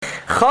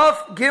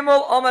Chaf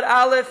Gimel Amar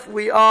Aleph.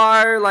 We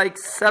are like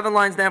 7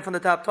 lines down from the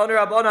top. Tanu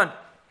Rabbanan.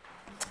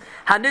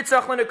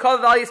 Hanitzach l'nekav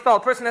v'al yispal. A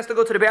person has to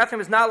go to the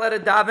bathroom. Is not allowed to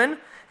daven.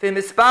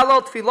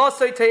 V'mispalal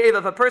tefilosoi te'eva.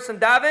 If a person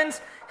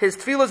davens, his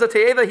tefillah is a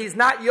te'eva. He's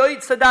not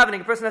yoytze davening.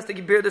 A person has to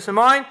bear this in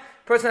mind.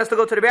 A person has to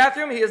go to the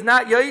bathroom. He is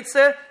not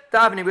yoytze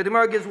davening. But the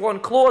Gemara gives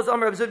one clause.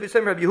 Amar Rav Zud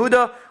v'Yisem Rav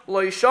Yehuda.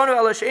 Lo yishanu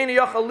ala she'eni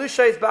yachal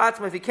lishayis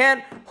ba'atzma. If he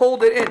can't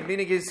hold it in,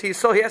 meaning he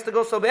has to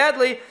go so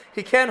badly,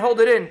 he can't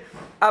hold it in.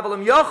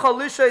 Avalam yachal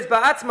lishayis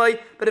ba'atzma.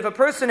 But if a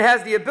person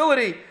has the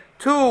ability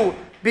to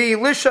be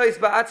lishayis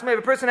ba'atzma, if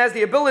a person has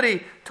the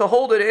ability to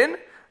hold it in,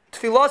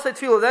 tefillah say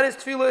tefillah. That is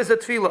tefillah is a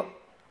tefillah.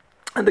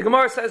 And the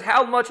Gemara says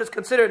how much is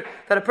considered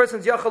that a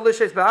person's yachal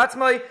lishayis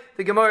ba'atzma.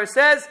 The Gemara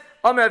says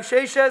Amar Rav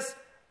Sheishes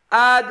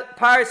ad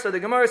parsa. The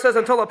Gemara says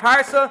until a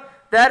parsa.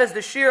 That is the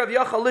shiur of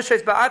yachal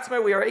lishayis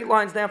ba'atzma. We are 8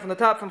 lines down from the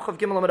top from Chav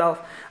Gimel Amud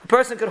Aleph. A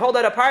person could hold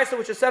out a parsa,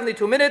 which is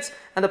 72 minutes,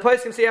 and the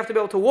place can say you have to be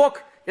able to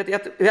walk. It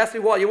has to be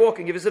while you're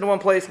walking. If you sit in one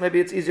place, maybe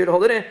it's easier to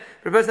hold it in.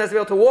 But a person has to be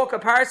able to walk a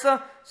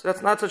parsa, so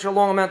that's not such a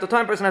long amount of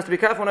time. A person has to be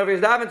careful whenever he's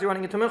davening. You're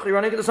running into mincha, you're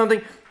running into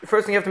something. The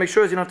first thing you have to make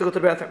sure is you don't have to go to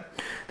the bathroom.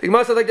 The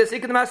Gemara says like this: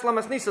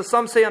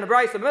 some say on the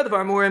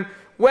brayso,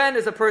 when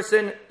is a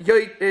person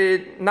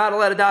not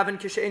allowed to daven?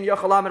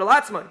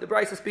 The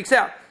brayso speaks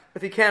out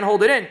if he can't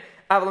hold it in.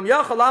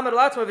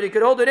 If he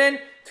could hold it in,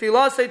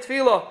 tefillah say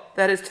tefillah.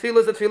 That is tefillah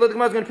is a tefillah. The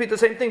Gemara is going to repeat the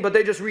same thing, but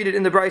they just read it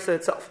in the brayso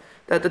itself.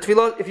 That the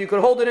tefillah, if you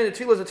could hold it in, the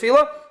tefillah is a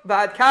tefillah.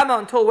 Va'ad kama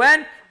until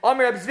when?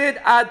 Amr Abzvid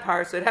ad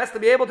parsa. It has to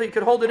be able to. You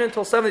could hold it in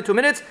until 72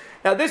 minutes.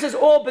 Now this is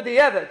all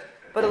b'di'evet.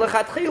 But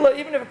l'chatchila,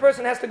 even if a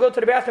person has to go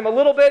to the bathroom a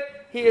little bit,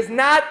 he is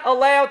not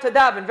allowed to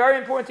daven. Very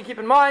important to keep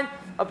in mind.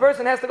 A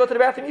person has to go to the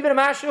bathroom. Even a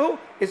mashu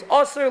is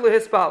asur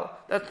lehispal.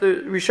 That's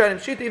the Rishonim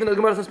Shita. Even though the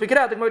Gemara doesn't speak it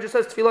out, the Gemara just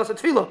says tefillah is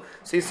tefillah.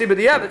 So you see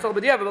b'di'evet, it's all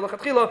b'di'evet. But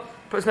l'chatchila, a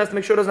person has to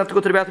make sure he doesn't have to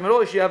go to the bathroom at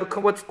all. He should have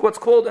what's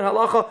called in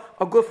halacha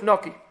a guf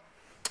naki.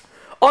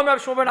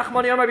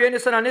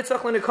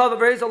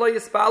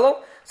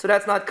 So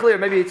that's not clear.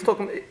 Maybe it's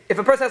talking. If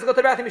a person has to go to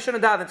the bathroom, he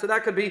shouldn't daven. So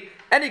that could be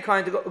any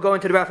kind of go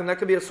into the bathroom. That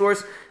could be a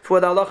source for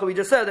the halacha we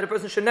just said that a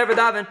person should never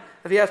daven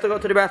if he has to go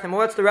to the bathroom.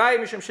 What's the raya?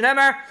 Mishum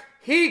shenemar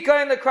he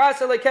going the cross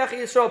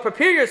lekechi Yisrael.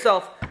 Prepare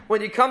yourself when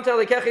you come to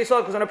lekechi Yisrael,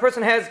 because when a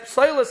person has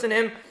psilus in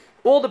him,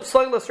 all the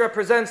psilus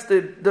represents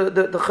the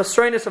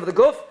chesroinus of the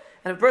guf,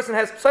 and if a person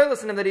has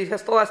psilus in him that he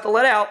still has to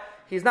let out,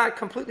 he's not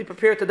completely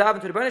prepared to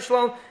daven to the Bnei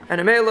Shalom,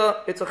 and Amela,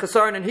 it's a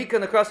chesaron and hika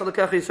in the cross of the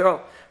Kach Yisrael.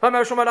 What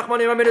does the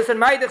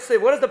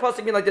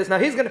pasuk mean like this? Now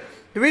the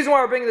reason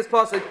why we're bringing this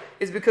pasuk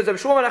is because Rav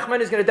Shmuel Nachman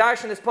is going to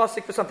dash in this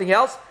pasuk for something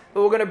else,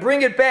 but we're going to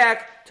bring it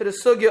back to the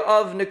sugya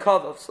of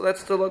Nikavav. So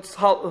let's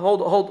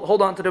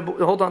hold on to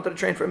the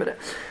train for a minute.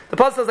 The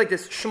pasuk says like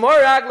this: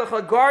 Shmor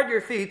raglecha, guard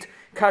your feet.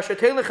 When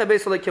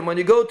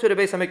you go to the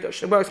Beis Hamikdash,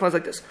 the Gemara explains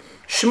like this: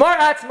 Shmor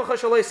atzmacha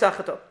shalei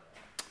sachata.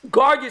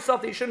 Guard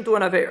yourself that you shouldn't do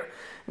an aver.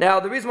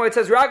 Now, the reason why it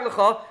says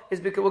raglecha is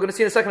because we're going to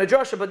see in a second of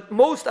Joshua, but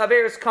most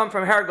averes come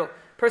from hergel.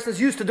 Person's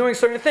used to doing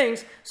certain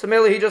things, so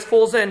mele he just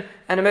falls in,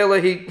 and mele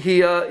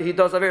he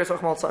does averes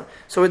rachmal tzan.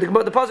 So the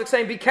pasuk is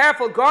saying, be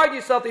careful, guard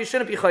yourself that you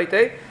shouldn't be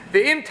chayte.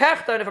 Ve'im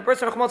techta, and if a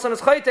person rachmal tzan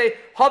is chayte,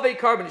 have a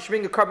carbon. You should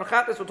bring a carbon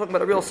chatas. We're talking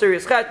about a real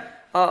serious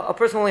chat. A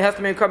person only has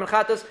to make a carbon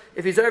chatas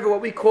if he's over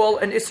what we call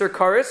an isser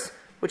karis,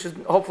 which is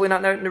hopefully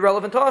not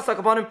relevant to us, like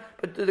upon him,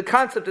 but the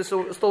concept is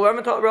still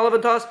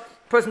relevant to us.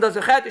 Person does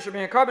a chet, he should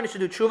bring a carbon, he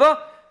should do tshuva.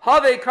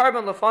 Have a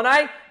carbon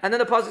lefanai, and then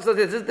the pasuk says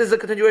this is a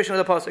continuation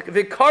of the pasuk.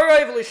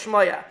 V'karev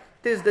lishmaya.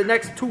 This is the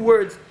next 2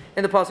 words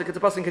in the pasuk. It's a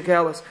pasuk in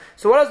Kekalis.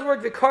 So what does the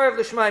word v'karev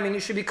lishmaya mean? You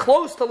should be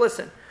close to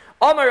listen.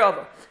 Amar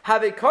Rava,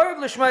 have a karev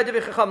lishmaya de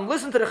v'chacham.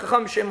 Listen to the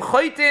chacham shem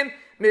chaytim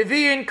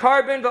meviin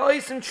carbon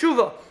v'oisim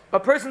tshuva. A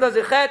person does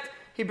a chet,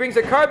 he brings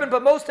a carbon,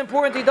 but most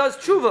important, he does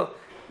tshuva.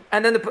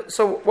 And then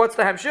so what's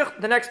the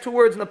hamshich? The next 2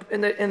 words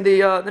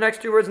the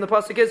next 2 words in the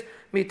pasuk is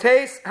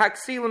mites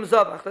haksilim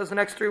zavach. That's the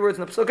next 3 words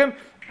in the pasukim.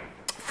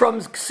 From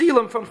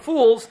ksilim, from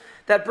fools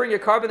that bring a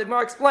carbon. The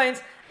Gemara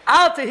explains,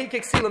 al tehik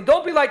ksilim.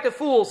 Don't be like the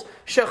fools.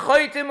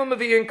 Shechaytim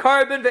u'maviyin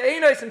carbon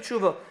ve'einais and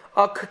tshuva.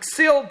 A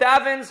ksil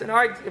davens.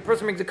 A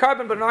person brings a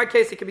carbon, but in our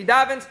case it could be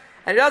davens,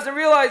 and he doesn't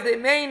realize the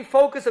main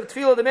focus of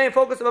tefillah, the main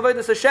focus of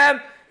avodas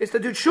Hashem, is to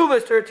do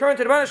tshuva, to return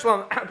to the Bnei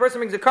Shalom. A person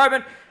brings a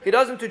carbon, he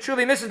doesn't do tshuva,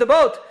 he misses the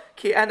boat.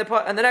 The end of the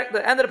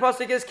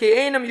pasuk is ki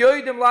einam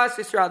yoidim las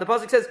Yisrael. The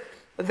pasuk says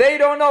they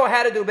don't know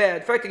how to do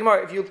bad. In fact,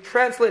 if you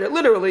translate it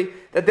literally,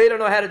 that they don't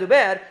know how to do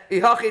bad, that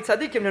a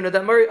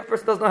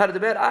person doesn't know how to do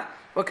bad.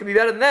 What could be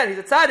better than that? He's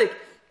a tzaddik.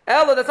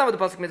 Ella, that's not what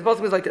the pasuk means. The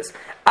pasuk means like this: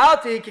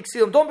 don't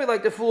be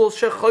like the fools.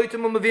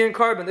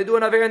 Carbon. They do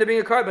an aver and they bring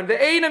a carbon.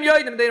 They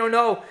don't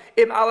know.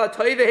 They're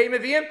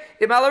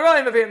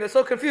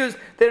so confused.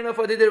 They don't know if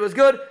what they did was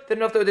good. They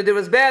don't know if what they did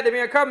was bad. They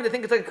bring a carbon. They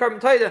think it's like a carbon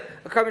taida,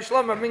 a carbon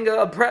shalom, or bring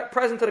a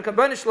present to the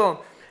carbon shalom.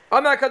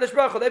 Amar Kadosh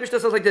Baruch Hu, the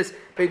Eibishter says like this: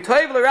 they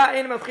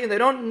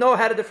don't know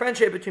how to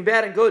differentiate between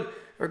bad and good,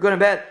 or good and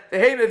bad.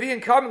 They bring a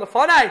carbon in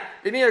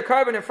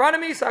front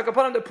of me. So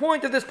the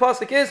point of this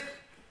pasuk is,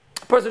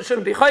 a person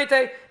shouldn't be chayte,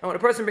 and when a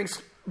person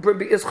brings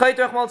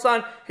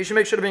he should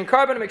make sure to bring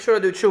carbon and make sure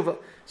to do tshuva.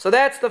 So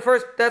that's the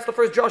first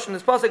Josh in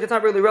this pasuk. It's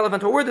not really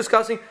relevant to what we're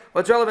discussing.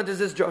 What's relevant is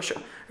this Josh.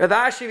 Rav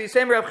Ashi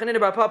v'sem Rav Chanina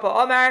bar Papa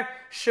Amar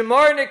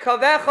Shemar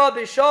nekavecha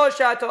b'shol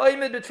she'ata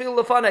oimid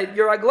b'tefillah lefanai.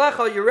 Your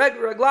raglecha, your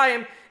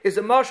raglayim is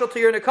a marshal to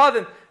your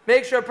nekavim.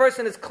 Make sure a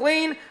person is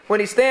clean when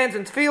he stands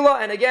in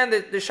tefillah. And again,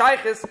 the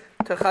shaykhis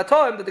to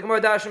chatoim that the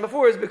Gemara dashed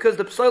before is because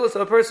the psoilus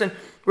of a person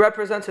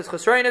represents his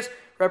chesreinis,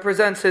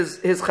 represents his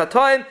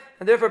chatoim,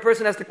 and therefore a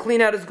person has to clean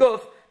out his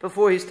guf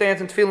before he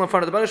stands in tefillah in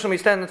front of the Banishim. When you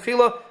stand in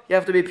tefillah, you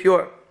have to be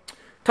pure.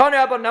 Tanya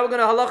Abba, now we're going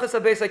to halachas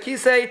of Beis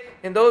HaKisei.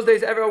 In those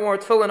days, everyone wore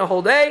tefillin a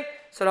whole day.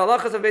 So the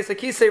halachas of Beis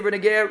HaKisei we're going to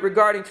get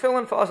regarding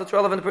tefillin. For us, it's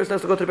relevant. The person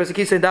has to go to the Beis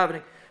HaKisei and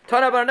davening.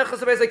 Tanya Abba,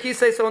 nechas of Beis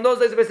HaKisei. So in those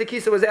days, the Beis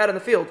HaKisei was out in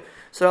the field.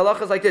 So the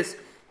halachas like this.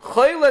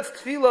 Choyletz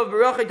tefillah of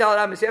Berachos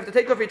Daf. You have to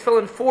take off your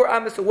tefillin 4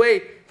 amas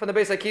away from the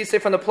Beis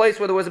HaKisei, from the place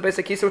where there was a Beis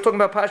HaKisei. We're talking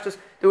about pashtus.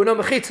 There were no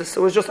mechitzas. It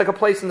was just like a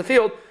place in the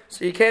field.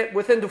 So you can't,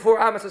 within the 4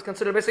 amas is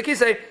considered Beis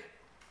HaKisei.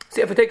 So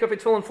you have to take off your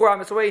tefillin 4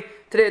 amas away.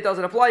 Today it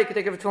doesn't apply. You can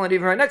take off your tefillin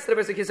even right next to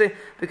the Beis HaKisei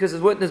because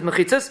it's witness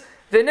mechitzas.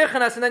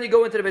 V'nichanas, and then you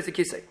go into the Beis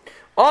HaKisei.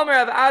 Omer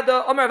of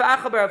Ada, Omer of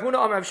Acha, Bar of Huna,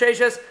 Omer of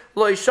Sheishes,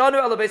 Lo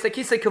Yishanu ala Beis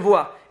HaKisei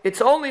kavua.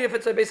 It's only if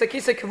it's a Beis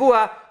HaKisei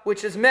kavua,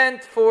 which is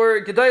meant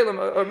for gedolim,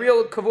 a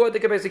real kavua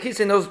dika Beis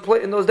HaKisei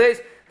in those days.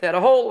 They had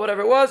a hole,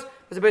 whatever it was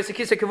a Beis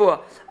HaKisei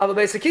kavua. Of a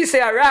Beis HaKisei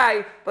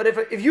arai, but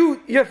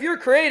if you're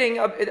creating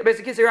a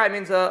Beis HaKisei arai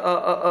means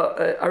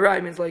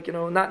arai means like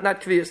not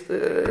kvius.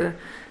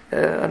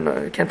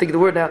 I can't think of the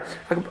word now.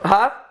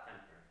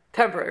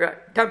 Temporary,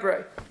 right?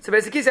 Temporary. So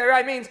Beis HaKisei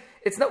arai means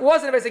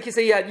wasn't a Beis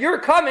HaKisei yet. You're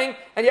coming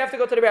and you have to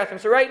go to the bathroom.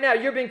 So right now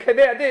you're being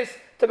kaver this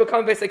to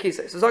become Beis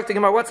HaKisei. So Zok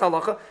Gemara, what's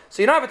halacha?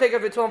 So you don't have to take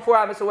off your tefillin 4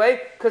 amas away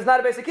because it's not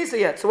a Beis HaKisei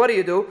yet. So what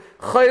do?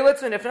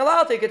 Chayletz and nifnei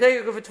allowed. You can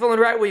take off your tefillin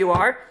right where you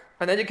are,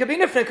 and then you can be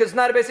nifnei because it's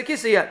not a Beis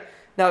HaKisei yet.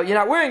 Now you're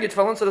not wearing your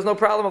tefillin, so there's no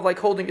problem of like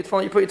holding your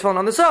tefillin. You put your tefillin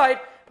on the side,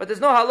 but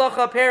there's no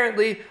halacha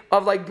apparently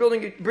of like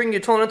bringing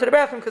your tefillin into the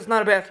bathroom because it's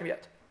not a bathroom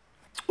yet.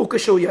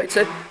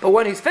 But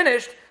when he's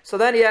finished, so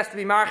then he has to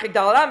be marchik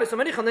dal amis, and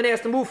then he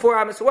has to move 4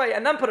 amis away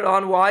and then put it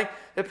on. Why?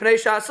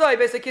 Because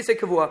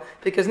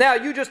now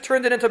you just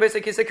turned it into a Beis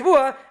HaKisei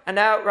kavua, and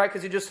now right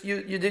because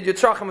you did your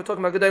tzrachim. We're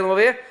talking about gedolim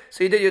over here,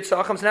 so you did your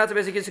tzrachim. So now it's a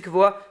Beis HaKisei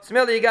kavua. So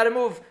merely you got to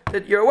move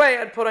your away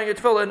and put on your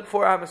tefillin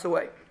 4 amis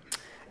away.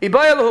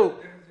 Ibayalahu.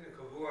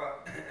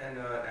 And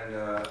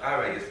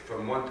Arai is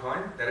from one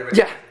time.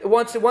 Yeah,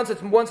 once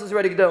it's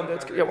ready to go.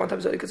 One time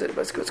it's ready to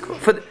go.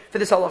 For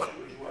this halacha.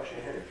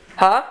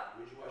 Huh?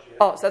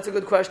 Oh, so that's a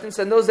good question.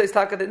 So in those days,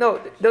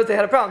 those they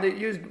had a problem. They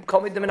used call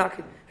me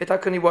demenaki. They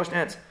thought couldn't you wash their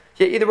hands?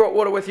 Yeah, either brought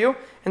water with you.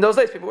 In those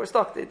days, people were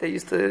stuck. They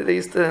used to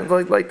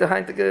like the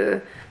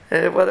heintige,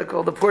 what are they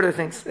called, the porter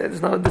things.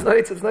 There's no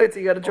it's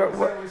you got to drop.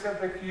 We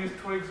said like you use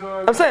twigs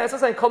or. I'm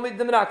saying call me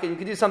demenaki. You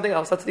could use something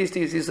else. That's what they used to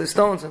use. Use the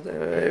stones,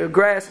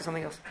 grass, or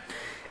something else.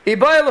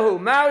 Ibaylahu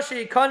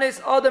maushi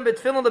kanis adam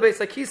betfilin the Beis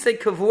HaKisei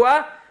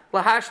kavua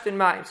lahashtin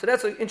mayim. So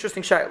that's an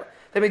interesting shayla.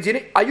 That means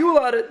are you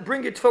allowed to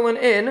bring your tefillin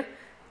in,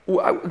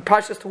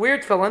 pashas to wear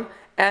tefillin,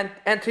 and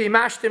to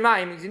yimash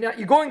mayim?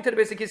 You're going to the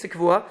Beis HaKisei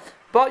kavua,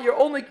 but you're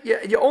only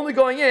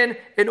going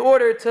in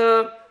order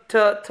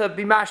to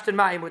be mashed in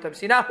mayim with them.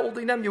 So you're not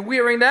holding them, you're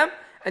wearing them,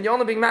 and you're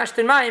only being mashed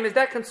in mayim. Is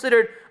that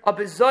considered a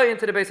bizayin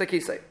to the Beis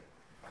HaKisei?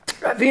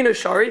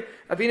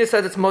 Ravina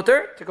says it's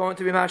mutter to go in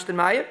to be mashed in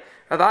mayim.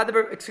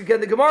 Again,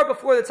 the Gemara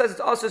before that says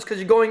it's also because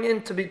you're going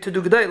in to do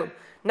gedolim,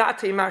 not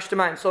to yimash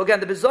mayim. So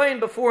again, the bizayin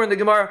before in the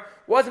Gemara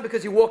wasn't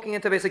because you're walking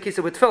into Beis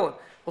HaKisei with tefillin.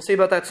 We'll see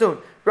about that soon.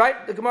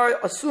 Right? The Gemara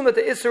assumed that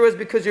the Isser is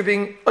because you're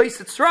being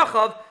oiset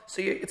tzrachav,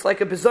 so it's like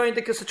a bizayin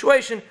dika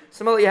situation.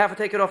 Similarly, you have to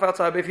take it off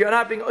outside. But if you're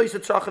not being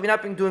oiset tzrachav, you're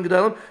not being doing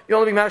gedolim, you're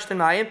only being mashed in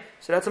mayim.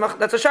 So that's a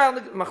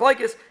shayla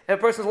machlekes. If a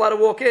person's allowed to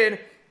walk in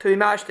to be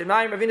mashed in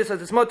mayim, Ravina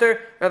says it's mutter,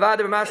 Rav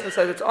Ada B'Masna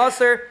says it's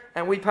aser,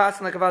 and we pass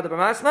in like Rav Ada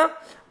B'Masna.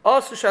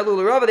 Also,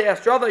 Shalul Rava, they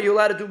asked Rava, are you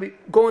allowed to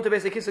go into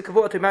Beis HaKisei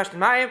kavua to be mashed in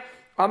mayim?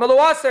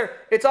 Amalu aser,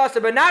 it's aser,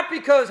 but not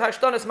because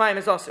hashtanas mayim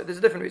is aser. There's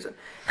a different reason.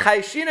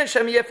 Chayshin and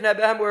Shem Yifna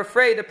Behem, we're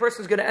afraid the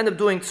person's going to end up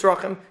doing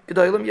tzrachim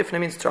gedolim. Yifna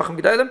means tzrachim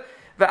gedolim.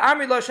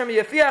 Ve'amri lo Shem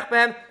Yafiach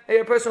Behem,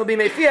 a person will be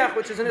mefiach,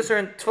 which is an isser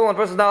in tefillin. A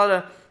person's not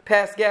allowed to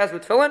pass gas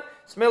with tefillin.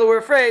 So we're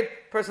afraid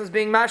the person's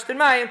being mashed in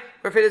mayim.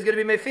 We're afraid it's going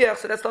to be mefiach.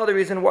 So that's the other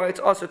reason why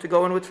it's aser to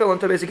go in with tefillin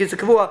to Beis HaKisei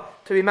kavua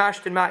to be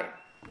mashed in mayim.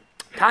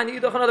 Tani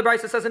Yidach, another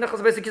brayso says in Nechas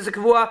Beis HaKisei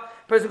kavua,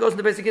 person goes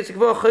into Beis HaKisei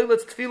kavua,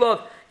 chayletz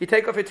tefillah, you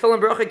take off your tefillin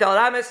berachik dal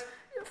amis,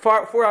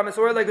 4 amis,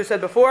 or like we said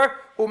before,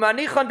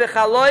 umanichan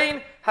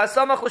bechaloin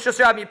hasamach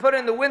l'shasrab. You put it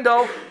in the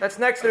window that's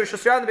next to the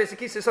shasrab. The Beis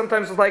HaKisei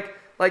sometimes was like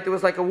there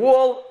was like a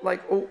wall,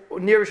 like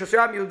near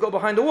shasrab. You would go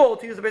behind the wall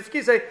to use the Beis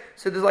HaKisei.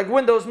 So there's like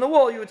windows in the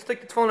wall. You would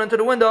stick the tefillin into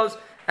the windows,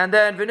 and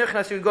then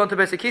v'nichnas you would go into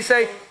Beis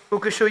HaKisei.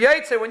 Ukashu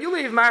yaitze, when you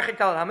leave marchik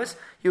dal amis,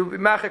 you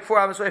marchik 4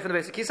 amis away from the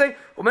Beis HaKisei.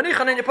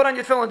 Umanichan, and you put on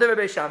your tefillin divrei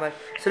Beis Shammai.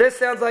 So this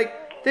sounds like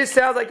the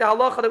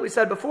halacha that we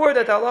said before.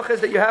 That the halacha is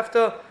that you have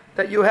to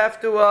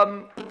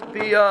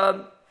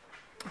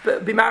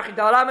be marchik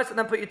dal amis and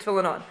then put your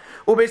tefillin on.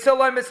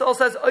 Beisil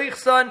says,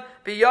 Oichsan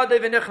biyadei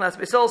v'nichnas.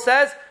 Beisil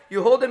says,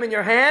 you hold them in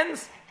your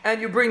hands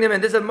and you bring them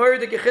in. This is a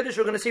murder chiddush.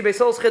 We're going to see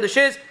Beisil's chiddush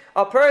is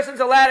a person's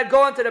allowed to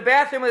go into the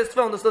bathroom with his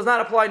tefillin. This does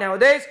not apply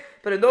nowadays,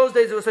 but in those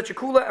days it was such a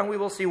kula, and we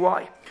will see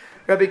why.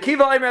 Rabbi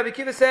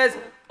Kiva says,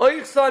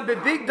 Oichsan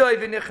bebigdoi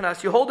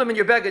v'nichnas. You hold them in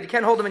your beged. You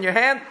can't hold them in your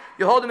hand.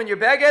 You hold them in your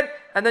beged,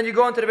 and then you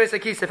go into the Beis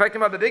HaKisei. In fact,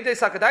 about bebigdoi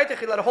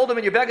sakadaitich, you let to hold them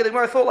in your beged. The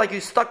Gemara thought like you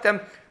stuck them,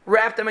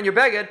 wrapped them in your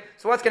beged.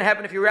 So what's going to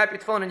happen if you wrap your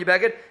tefillin in your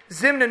beged?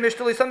 Zimn and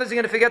mishtali. Sometimes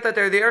you're going to forget that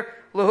they're there.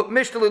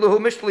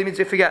 Mishtali means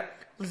you forget.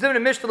 Zimn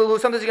and mishtali.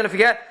 Sometimes you're going to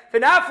forget.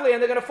 V'nafli,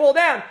 and they're going to fall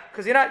down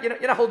because you're not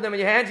holding them in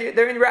your hands.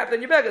 They're wrapped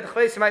in your beged. The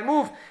chayes you might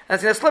move, and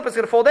it's going to slip. It's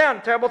going to fall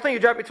down. Terrible thing. You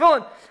drop your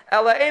tefillin.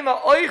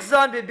 Elaema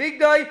oichzan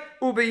bebigdoi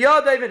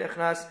ubiyadei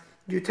v'nichnas.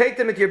 You take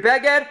them with your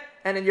beged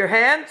and in your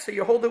hand, so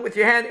you hold it with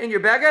your hand in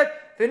your beged,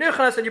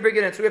 v'nichnas, and you bring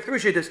it in. So we have three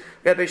shittas.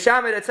 We have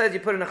Beishamai that says you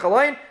put it in a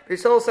chalain,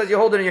 Beisil says you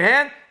hold it in your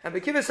hand, and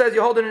Bekiva says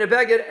you hold it in your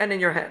beged and in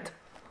your hand.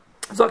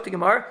 Zok to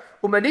Gemara.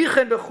 A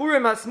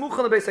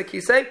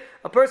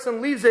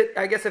person leaves it.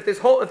 I guess if there's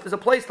a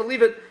place to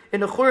leave it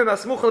in the churim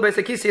asmuchal beis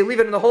hakisei, you leave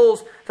it in the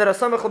holes that are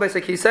samachal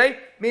beis hakisei,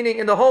 meaning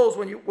in the holes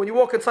when you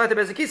walk inside the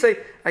beis hakisei.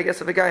 I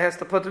guess if a guy has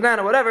to put them down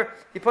or whatever,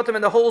 you put them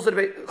in the holes that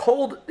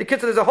hold. The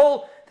kitzur, there's a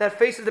hole that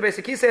faces the beis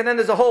hakisei, and then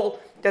there's a hole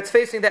that's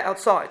facing the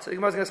outside. So the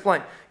Gemara is going to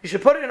explain. You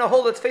should put it in a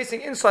hole that's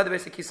facing inside the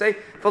beis hakisei.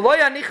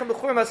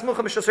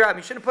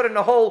 You shouldn't put it in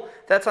a hole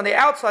that's on the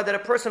outside that a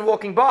person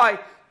walking by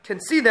can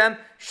see them,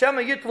 because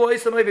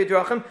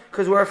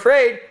we're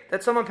afraid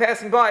that someone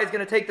passing by is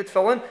going to take the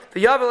tefillin,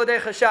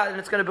 and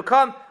it's going to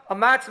become a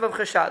matzav of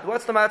chashad.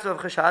 What's the matzav of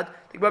chashad?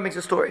 The Gemara makes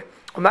a story.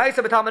 There was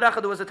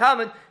a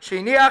Talmud,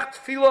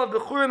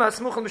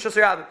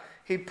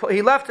 he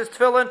left his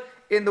tefillin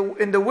in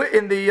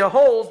the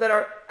holes that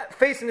are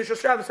facing the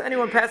shoshrabim, so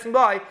anyone passing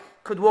by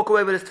could walk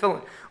away with his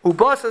tefillin.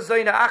 Ubasa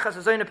zayna achas, a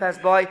zayna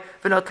passed by,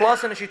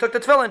 and she took the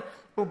tefillin.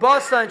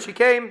 Ubasa, and she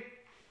came.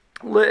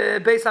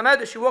 Beis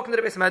HaMedrash, she walked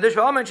into the Beis HaMedrash,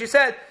 and she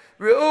said,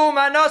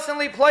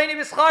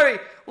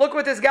 look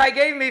what this guy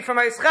gave me for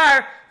my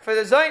schar, for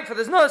the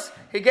znus.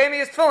 He gave me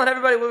his tefillin.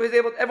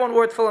 Everyone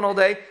wore tefillin all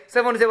day,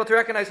 so everyone was able to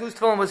recognize whose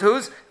tefillin was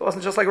whose. It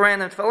wasn't just like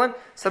random tefillin.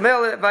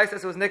 Samela advised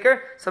us it was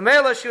nicker.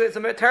 Samela, she was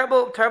a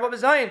terrible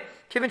bizayin.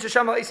 Kivin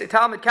sheshama isay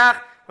talmid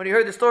kach. When he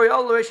heard the story,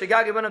 all the way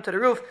Shagagi went up to the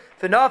roof.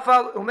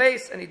 V'nafal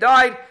umeis, and he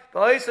died.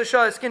 Ba'isa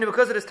shah his skin,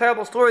 because of this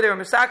terrible story. They were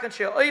misakan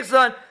sheh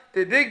oizan.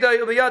 So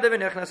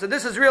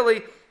this is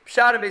really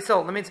Pshat and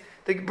Beisil. That means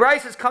the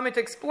Bryce is coming to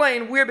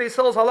explain where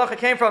Beisil's halacha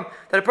came from,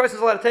 that a person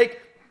is allowed to take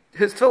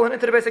his tefillin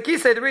into the Beis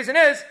HaKisei. The reason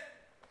is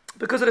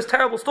because of this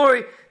terrible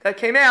story that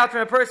came out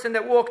from a person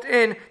that walked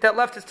in, that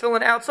left his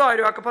tefillin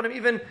outside, or Akapanim,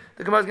 even,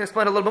 the Gemara is going to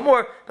explain a little bit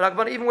more, but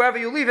Akapanim, even wherever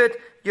you leave it,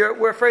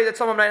 we're afraid that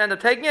someone might end up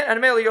taking it, and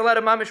mainly you're allowed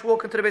to mamish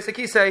walk into the Beis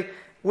HaKisei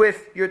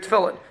with your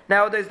tefillin.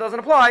 Nowadays it doesn't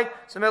apply,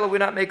 so mainly we're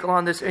not making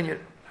on this inyan.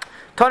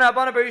 They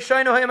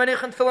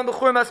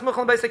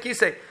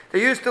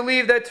used to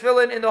leave their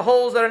tefillin in the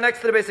holes that are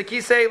next to the Beis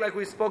HaKisei, like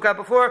we spoke about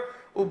before.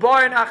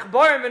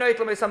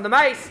 The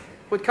mice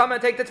would come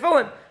and take the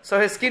tefillin. So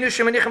then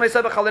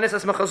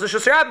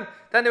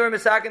they were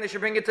misakin.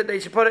 They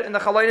should put it in the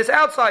chalinis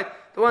outside,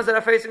 the ones that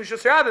are facing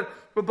Shus Rabbim.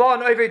 The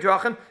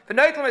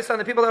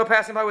people that were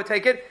passing by would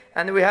take it,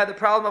 and then we had the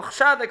problem of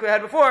chashad, like we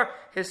had before.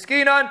 They're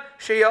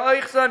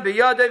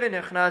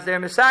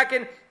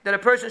misakin that a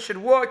person should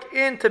walk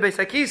into Beis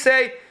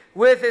HaKisei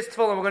with his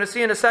tefillin. We're going to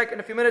see in a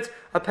few minutes,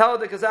 a pelad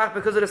de kazach,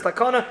 because of this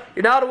lakana.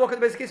 You're not allowed to walk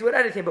into Beis HaKisei with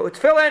anything, but with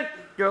tefillin,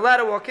 you're allowed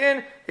to walk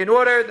in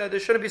order that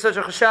there shouldn't be such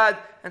a chashad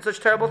and such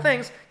terrible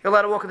things. You're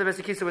allowed to walk into Beis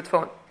HaKisei with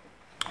tefillin.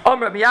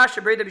 Halacha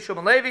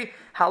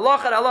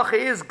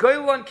is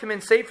goylon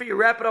kimin sefer. You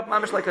wrap it up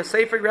mamish like a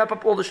sefer. You wrap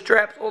up all the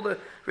straps, all the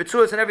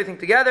ritzuas and everything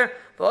together.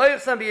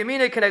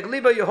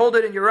 You hold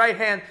it in your right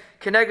hand,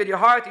 connected your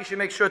heart. You should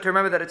make sure to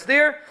remember that it's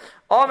there.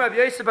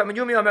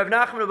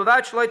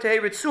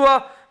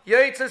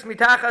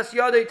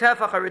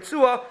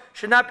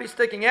 Should not be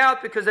sticking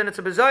out, because then it's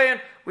a bezayin.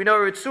 We know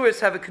ritzuas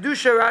have a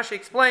kedusha. Rashi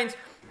explains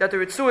that the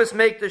ritzuas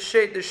make the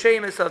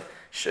shemus of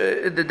the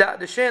shin, the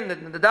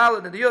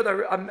dalet, and the yod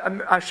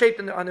are shaped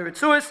on the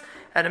ritzuas,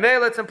 and in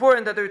male it's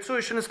important that the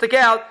ritzuas shouldn't stick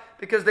out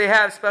because they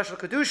have special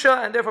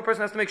kedusha, and therefore a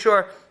person has to make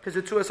sure his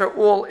ritzuas are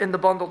all in the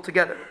bundle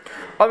together.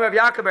 It's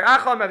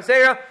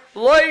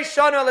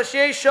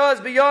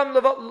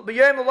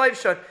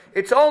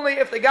only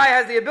if the guy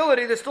has the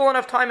ability. There's still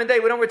enough time in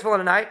day. We don't wear tefillin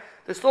at night.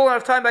 There's still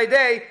enough time by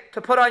day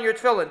to put on your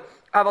tefillin.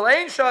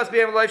 Let's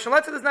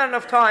say there's not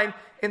enough time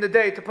in the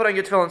day to put on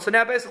your tefillin. So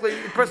now basically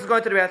the person's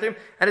going to the bathroom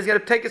and he's going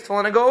to take his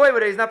tefillin and go away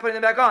with it. He's not putting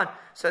them back on.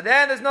 So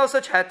then there's no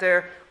such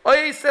heter.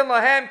 There's no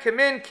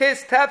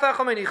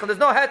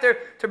heter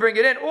to bring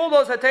it in. All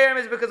those heterim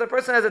is because a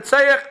person has a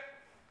tzayich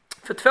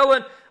for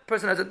tefillin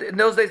person has in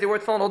those days they wore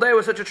tefillin all day. It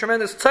was such a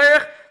tremendous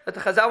tzarech that the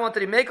Chazal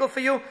wanted to make it for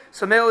you.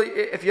 So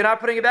if you're not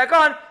putting it back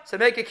on, so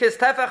make a kiss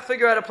tefach,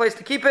 figure out a place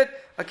to keep it.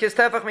 A kiss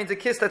tefach means a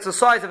kiss that's the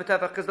size of a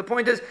tefach, because the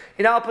point is,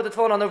 you now put the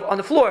tefillin on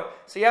the floor.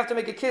 So you have to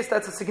make a kiss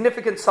that's a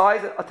significant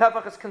size. A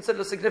tefach is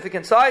considered a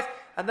significant size,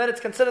 and then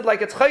it's considered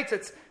like it's chaytz,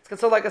 it's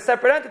considered like a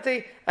separate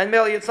entity, and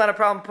merely it's not a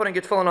problem putting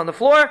your tefillin on the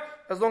floor,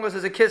 as long as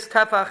there's a kiss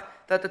tefach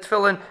that the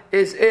tefillin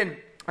is in.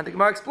 And the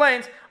Gemara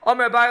explains,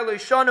 Omer Abaye lo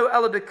yishanu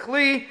ela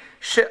b'kli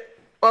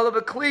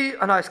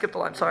I skipped the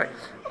line, sorry.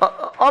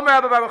 Omer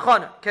Rabbi Bar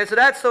Chana. Okay,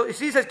 so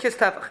he says kiss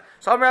tefach.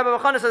 So Omer Rabbi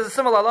Bar Chana says a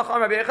similar halacha.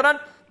 Omer Rabbi Yechanan,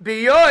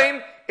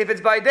 biyoim, if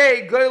it's by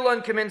day,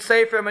 goylon come in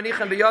sefer,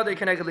 manichan biyadei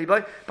keneged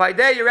libay. By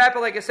day, you wrap it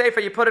like a sefer,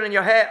 you put it in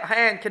your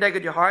hand,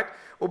 keneged your heart.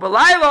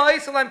 Ubalayla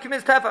isalam come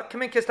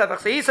in kiss tefach.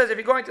 So he says if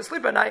you're going to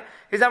sleep at night,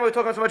 he's not really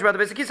talking so much about the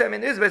basic kisei. I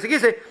mean, it is basic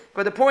kisei,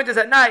 but the point is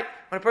at night,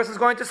 when a person's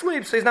going to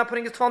sleep, so he's not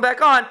putting his tefillin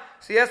back on,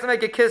 so he has to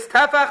make a kiss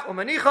tefach, or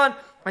manichan,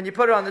 and you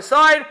put it on the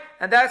side,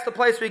 and that's the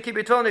place where you keep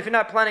your tefillin if you're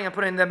not planning on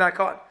putting them back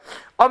on.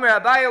 The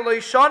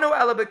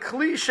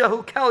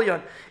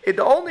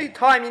only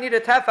time you need a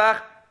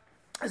tefach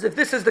is if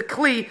this is the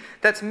kli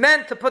that's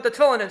meant to put the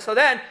tefillin in. So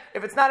then,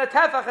 if it's not a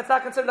tefach, it's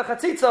not considered a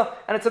chatzitza,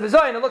 and it's a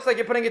bizayin, it looks like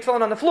you're putting your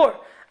tefillin on the floor.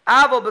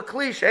 But a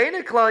kli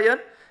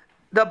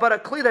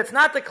that's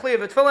not the kli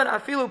of a tefillin,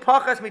 afilu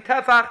pachas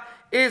mitefach,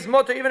 is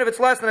mutter, even if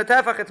it's less than a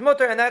tefach, it's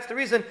mutter, and that's the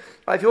reason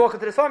if you walk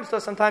into the farm store,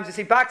 sometimes you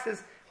see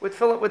boxes with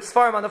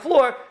svarim on the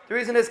floor. The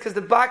reason is because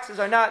the boxes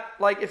are not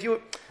like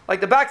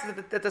the boxes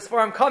that the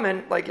svarim come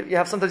in. Like if you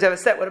have sometimes you have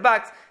a set with a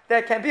box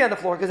that can't be on the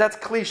floor because that's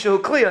kli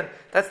shehu kliyon.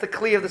 That's the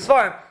kli of the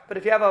svarim. But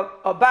if you have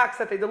a box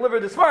that they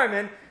deliver the svarim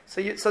in,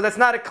 so that's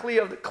not a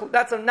kli of the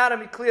that's not a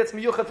kli that's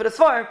miyuchad for the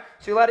svarim.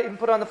 So you're allowed to even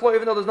put it on the floor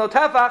even though there's no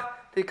tefach,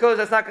 because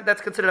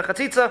that's considered a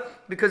chatzitza,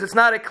 because it's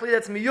not a kli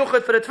that's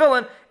miyuchad for the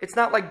tefillin. It's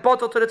not like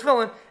bottle to the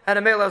tefillin, and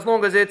a mela as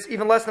long as it's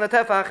even less than a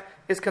tefach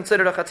is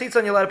considered a chatzitza,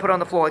 and you're allowed to put it on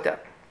the floor like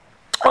that.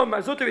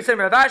 Marzuti, we say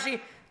Ravashi,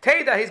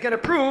 Teda, he's going to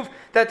prove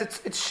that it's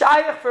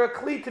shayach for a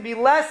kli to be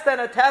less than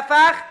a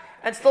tefach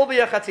and still be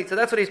a chatzitza.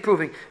 That's what he's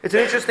proving. It's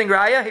an interesting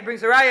raya. He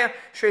brings a raya.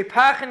 Shrei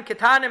pachin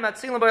ketanim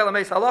atzilim b'oil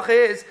hameis. Halacha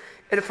is,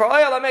 for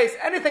oil hameis,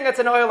 anything that's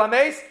an oil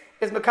hameis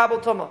is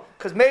mekabel tumah,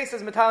 because meis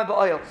is metamim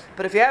b'oil.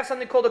 But if you have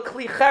something called a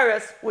kli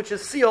cheres, which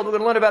is sealed, we're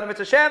going to learn about it in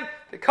Mitzvah Shem,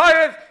 the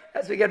karev,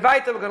 as we get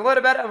weiter, we're going to learn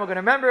about it, and we're going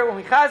to remember it when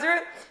we chazer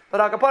it.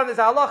 But Akapanim, there's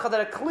a halacha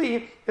that a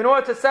kli, in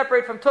order to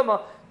separate from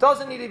tumah,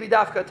 doesn't need to be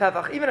dafka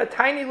tefach. Even a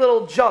tiny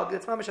little jug,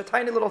 it's mamish a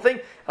tiny little thing,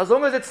 as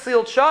long as it's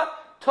sealed shut,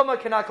 tumah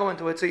cannot go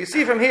into it. So you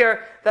see from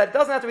here that it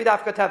doesn't have to be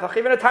dafka tefach.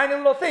 Even a tiny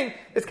little thing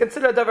is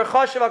considered davar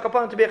chashiv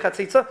Akapanim to be a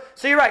chatzitza.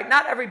 So you're right,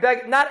 not every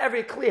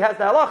kli has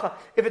the halacha.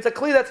 If it's a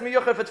kli that's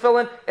miyuchad for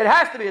tefillin, it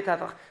has to be a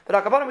tefach.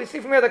 But Akapanim, we see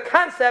from here the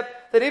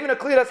concept that even a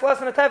kli that's less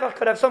than a tefach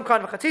could have some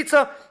kind of a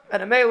chatzitza,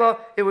 and a mela,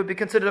 it would be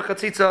considered a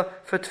chatzitza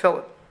for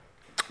tefillin.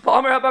 But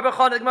Amar Rabbi Bar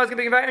Chana, the Gemara is going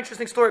to be a very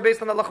interesting story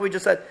based on the halacha we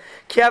just said.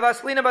 When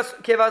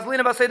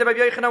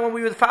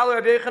we would follow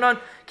Rabbi Yochanan,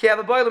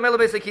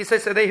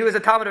 so he was a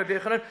Talmud of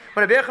Rabbi Yochanan.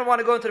 When Rabbi Yochanan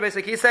wanted to go into the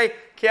basic, he say,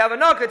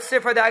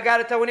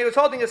 when he was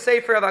holding a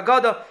sefer of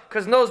Agada,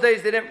 because in those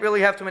days they didn't really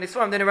have too many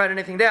svarim, they didn't write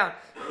anything down,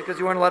 because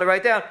you weren't allowed to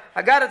write down.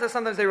 Agadata,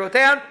 sometimes they wrote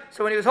down,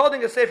 so when he was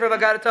holding a sefer of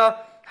Agadata,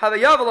 have a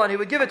yavalon, he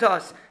would give it to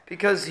us,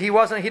 because he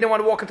didn't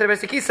want to walk into the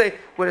basic kisei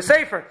with a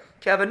sefer.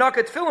 Have a knock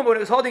at tefillin, when he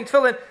was holding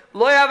tefillin,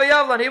 lo have a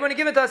yavalon, he wouldn't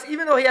give it to us,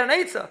 even though he had an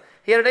eitzah.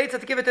 He had an eitzah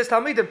to give it to his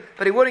talmidim,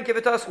 but he wouldn't give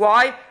it to us.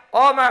 Why?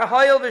 Amar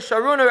hayil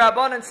v'sharuna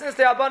rabbanan, since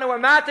the rabbanan were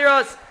matir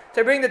us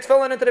to bring the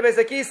tefillin into the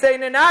basic kisei,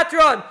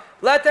 nenatron,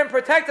 let them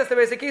protect us. The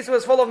basic kisei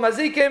was full of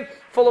mazikim,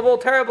 full of all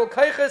terrible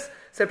kaiches.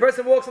 So a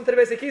person walks into the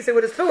basic kisei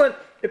with his tefillin,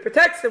 it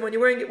protects him. When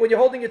you're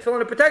holding your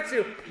tefillin, it protects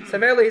you. So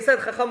merely he said,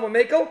 Chacham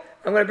Mekel,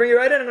 I'm going to bring you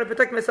right in, I'm going to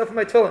protect myself with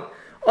my tefillin.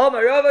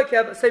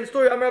 Same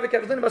story. When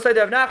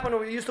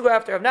we used to go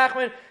after Rav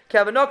Nachman,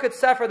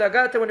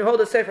 when you hold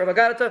a sefer of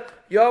Agadata,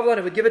 Yavalon,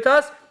 he would give it to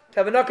us.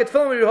 When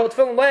you hold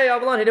tefillin,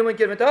 Yavalon, he didn't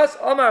give it to us.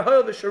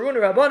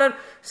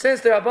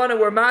 Since the Rabbanan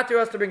were matir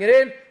us to bring it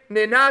in,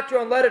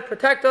 Nenatron, let it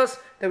protect us,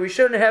 that we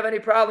shouldn't have any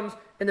problems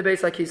in the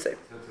base like he said.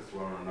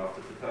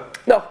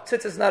 No,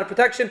 tzitzis is not a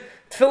protection.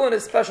 Tefillin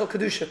is special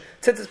kedusha.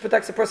 Tzitzis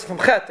protects a person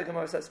from chet, the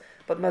Gemara says.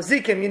 But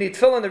mazikim, you need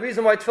tefillin. The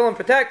reason why tefillin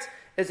protects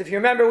is, if you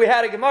remember, we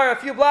had a Gemara a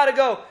few blot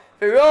ago.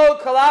 A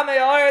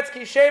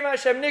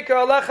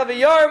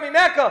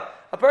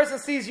person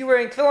sees you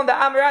wearing tefillin, the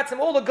Amiratzim,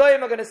 all the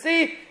goyim are going to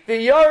see.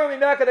 They're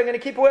going to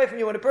keep away from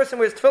you. When a person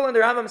wears tefillin, the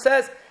Rambam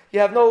says, you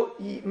have no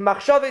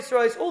machshavos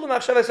rois. All the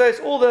machshavos rois,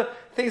 all the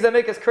things that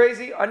make us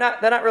crazy they're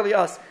not really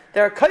us.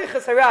 They're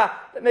kayches hara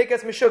that make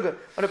us mishuga.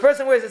 When a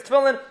person wears his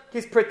tefillin,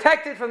 he's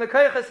protected from the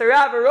kayches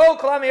hara.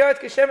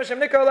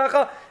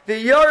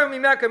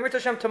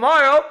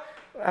 Tomorrow,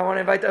 I want to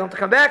invite them to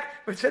come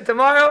back.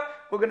 Tomorrow,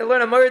 we're going to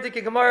learn a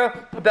Moridiki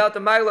Gemara about the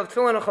mile of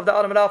tefillin of the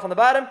Adam and Alf on the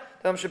bottom.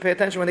 Them should pay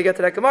attention when they get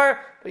to that Gemara.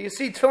 But you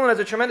see, tefillin has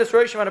a tremendous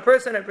roshim on a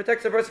person. It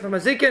protects the person from a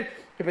zikin.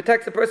 It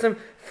protects the person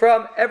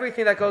from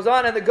everything that goes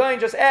on. And the Goyin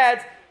just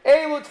adds,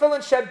 Eilu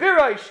tefillin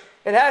shebirosh.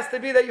 It has to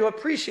be that you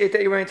appreciate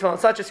that you're wearing tefillin.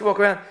 It's not just you walk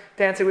around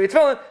dancing with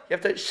your tefillin. You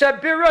have to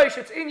sheb birosh.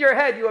 It's in your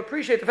head. You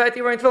appreciate the fact that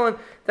you're wearing tefillin.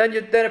 Then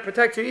it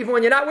protects you even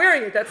when you're not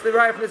wearing it. That's the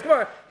raya from this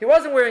Gemara. He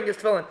wasn't wearing his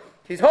tefillin.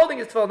 He's holding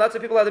his tefillin. That's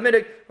what people have the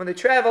minhag when they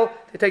travel.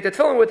 They take the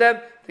tefillin with them.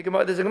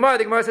 There's a Gemara.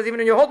 The Gemara says even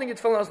when you're holding your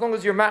tefillin, as long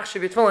as you're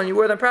machshav your tefillin, you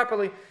wear them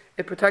properly,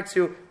 it protects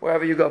you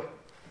wherever you go.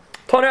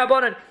 Tanei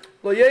Rabbanan,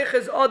 lo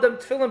yechez adam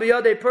tefillin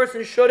b'yad. A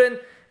person shouldn't.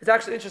 It's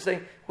actually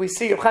interesting. We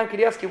see Reb Chaim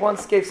Kanievsky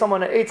once gave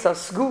someone an eitzah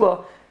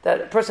skula, that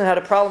a person had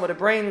a problem with a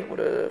brain, with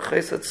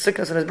a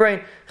sickness in his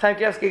brain. Chaim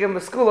Kanievsky gave him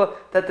a skula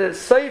that the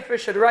sefer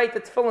should write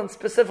the tefillin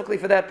specifically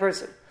for that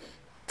person.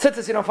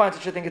 Tzitzis, you don't find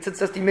such a thing. It's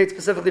tzitzis made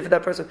specifically for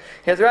that person.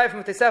 He has a right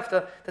from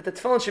Tesefta that the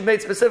tefillin should be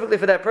made specifically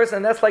for that person,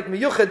 and that's like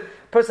miyuchid.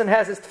 Person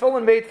has his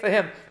tefillin made for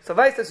him. So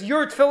Vice says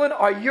your tefillin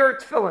are your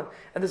tefillin,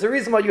 and there's a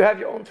reason why you have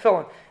your own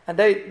tefillin, and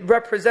they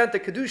represent the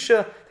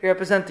kedusha, they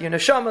represent the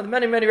neshama,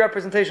 many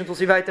representations we'll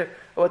see right there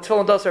of what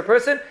tefillin does for a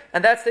person,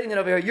 and that's the Indian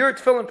over here. Your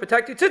tefillin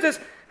protect you.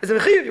 Tzitzis is a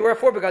mechiv. You wear a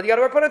four-begad. You got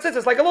to wear a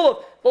tzitzis like a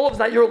lulav. Lulav is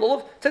not your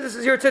lulav. Tzitzis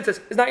is your tzitzis.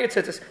 It's not your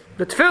tzitzis.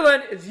 The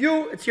tefillin is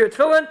you. It's your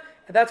tefillin.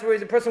 And that's where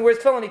the person wears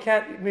tefillin, he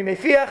can't be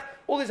mefiach.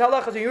 All these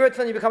halachas, when you wear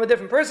tefillin, you become a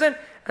different person,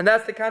 and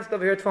that's the concept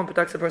over here. Tefillin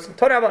protects the person.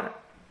 Tanei Rabbanan,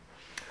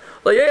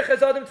 lo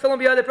yechez adam tefillin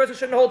b'yad. The person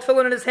shouldn't hold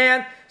tefillin in his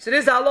hand. So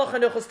this is halacha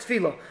nechos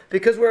tefillah,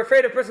 because we're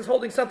afraid if a person's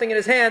holding something in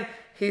his hand,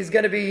 he's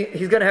going to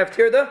have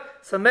tirda.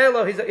 So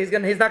melo, he's not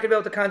going to be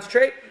able to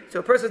concentrate. So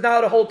a person's not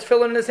allowed to hold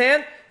tefillin in his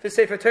hand. The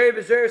sefer Torah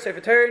b'zer,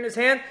 sefer Torah in his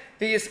hand,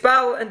 the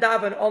yispal and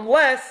daven,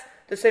 unless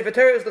the Sefer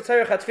Torah is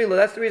l'tzarech hatfilah.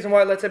 That's the reason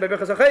why, let's say, by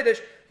Berachos Daf,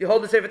 you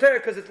hold the Sefer Torah,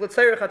 because it's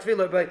l'tzarech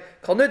hatfilah. By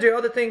Kol Nidri,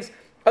 other things,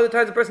 other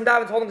times a person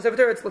davens holding the Sefer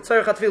Torah, it's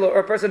l'tzarech hatfilah. Or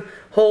a person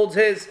holds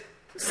his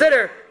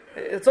sitter,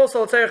 it's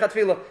also l'tzarech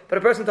hatfilah. But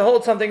a person to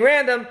hold something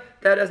random,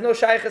 that has no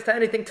shaykhs to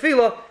anything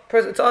tefillah,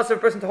 it's also a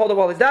person to hold it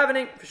while he's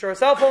davening, for sure a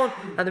cell phone,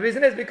 and the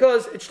reason is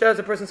because it stirs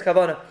a person's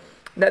kavanah.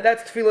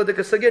 That's tefillah the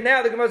kasugya.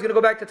 Now the Gemara is going to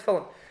go back to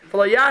tefillin.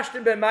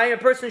 A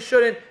person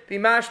shouldn't be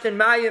mashtin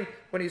mayim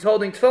when he's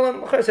holding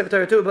tefillin. Sefer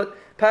Torah too, but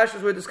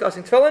Pashas we're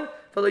discussing tefillin.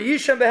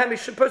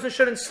 A person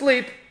shouldn't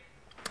sleep.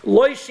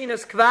 Loi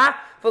shinas kva,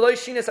 v'loi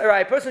shinas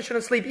arai. A person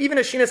shouldn't sleep even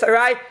a shinas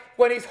arai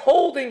when he's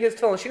holding his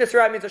tefillin. Shinas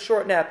arai means a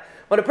short nap.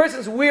 When a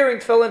person's wearing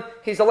tefillin,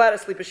 he's allowed to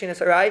sleep a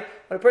shinas arai.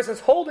 When a person's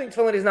holding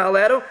tefillin, he's not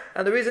allowed to.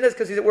 And the reason is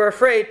because we're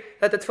afraid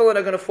that the tefillin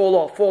are going to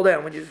fall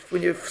down.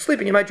 When you're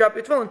sleeping, you might drop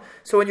your tefillin.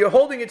 So when you're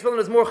holding your tefillin,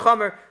 is more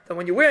chamer than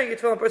when you're wearing your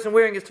tefillin. A person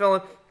wearing his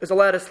tefillin is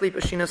allowed to sleep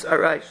a shinas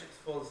arai.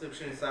 Fall asleep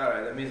shinas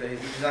arai. That means that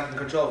he's not in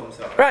control of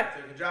himself. Right.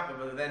 So he can drop it,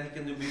 but then he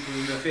can do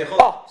mefiach.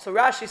 Oh, so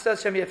Rashi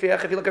says Shem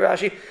Yafiach. If you look at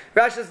Rashi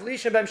says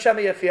Lisha Bem Shem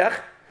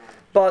Yafiach,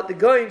 but the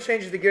Goyin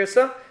changes the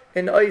girsa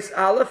in Ois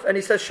Aleph, and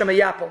he says Shem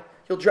Yapel.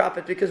 You'll drop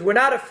it because we're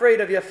not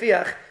afraid of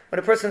Yafiach. When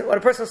a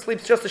person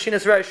sleeps just a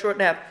shinas arai, short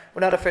nap, we're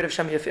not afraid of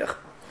Shem Yafiach.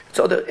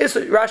 So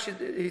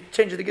Rashi, he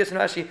changes the girsa in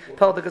Rashi.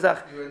 Pel the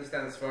Gazach. You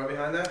understand the svara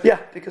behind that? Yeah,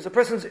 because a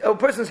person's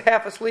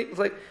half asleep. It's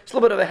like it's a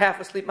little bit of a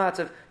half asleep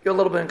matzav. You're a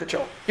little bit in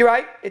control. You're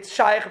right. It's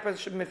shaykh. A person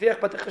should be mefiach,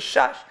 but the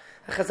chashash.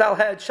 Chazal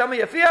had Shema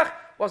Yafiach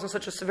wasn't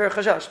such a severe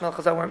chashash. Mel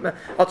Chazal weren't.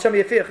 Al Shema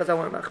Yafiach Chazal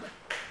weren't machmir.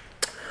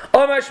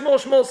 Omar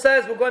Shmuel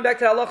says we're going back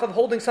to the halacha of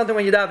holding something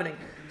when you're davening.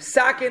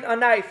 Sakin, a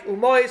knife,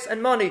 umois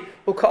and money,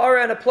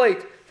 uka'ara and a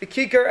plate, the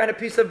kikar and a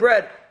piece of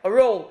bread, a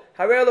roll,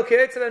 harei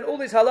lokeitzah, and all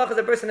these halachas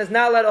a person is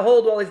not allowed to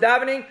hold while he's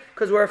davening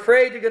because we're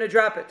afraid you're going to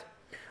drop it.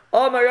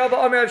 Omar Rava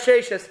Omar of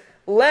Sheshes.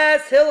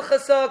 Les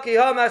hilchasa ki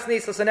hamas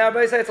nisa. So now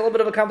everybody say it's a little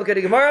bit of a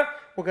complicated Gemara.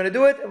 We're going to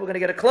do it and we're going to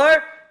get it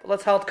clear, but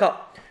let's halt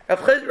cup.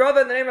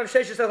 Rava in the name of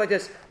Sheshes says like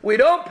this: we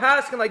don't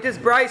pass like this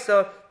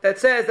brisa that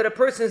says that a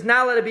person is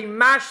not allowed to be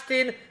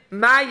mashtin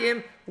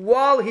mayim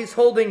while he's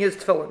holding his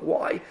tefillin.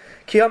 Why?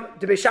 Because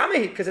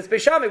it's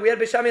Beishami. We had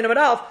Beishami in Amud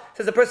Aleph.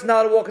 Says the person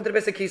not allowed to walk into the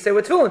Beis Hakisei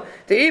with tefillin.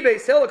 The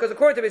Beis Hillel, because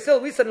according to Beis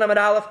Hillel, we said in Amud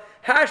Aleph,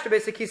 hash the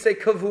Beis Hakisei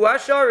kavua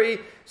shari.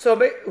 So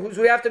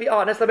we have to be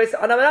honest. On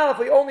Amud Aleph,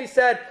 we only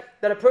said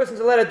that a person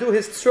is allowed to do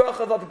his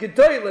tzrachav of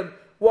gedolim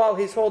while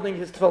he's holding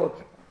his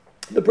tefillin.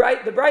 The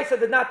Brisa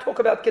did not talk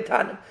about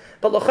ketanim,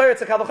 but l'chayr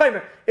it's a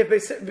kavachimer. If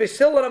Beis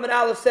Hillel and Amud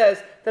Aleph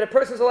says that a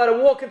person is allowed to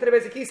walk into the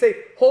Beis Hakisei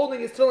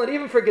holding his tefillin,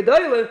 even for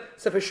gedolim,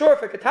 so for sure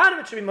for ketanim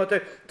it should be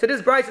mutter. To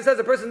this Brisa says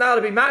a person is not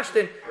allowed to be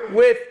mashtin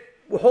with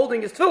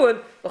holding his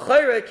tefillin.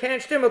 L'chayr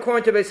can't shtim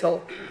according to Beis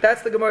Hillel.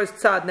 That's the Gemara's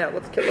tzad. Now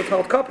let's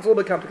hold cup. It's a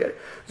little bit complicated.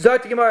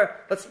 Zart the Gemara.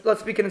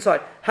 Let's speak it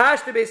inside.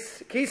 Hash the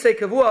Beis Hakisei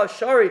kavua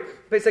shari.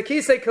 Beis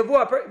Hakisei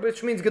kavua,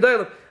 which means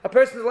gedolim. A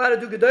person is allowed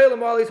to do gedolim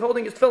while he's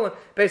holding his tefillin.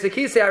 Beis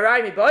Hakisei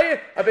arai mi baye.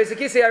 A Beis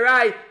Hakisei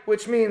arai,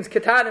 which means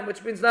ketanim,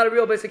 which means not a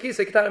real Beis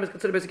Hakisei. Ketanim is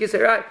considered Beis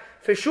Hakisei arai.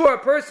 For sure, a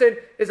person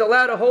is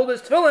allowed to hold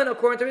his tefillin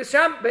according to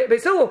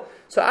Beis Hillel.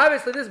 So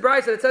obviously, this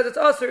brisa that says it's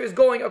usher is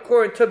going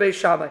according to Beis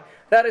Shammai.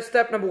 That is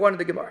step number one of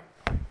the Gemara.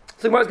 So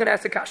the Gemara is going to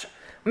ask the kasha.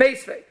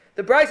 Meisvei.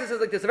 The brisa says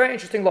like this, a very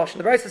interesting lashon.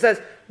 The brisa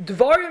says,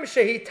 "Dvarim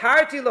shehi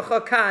tarti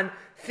lechakan."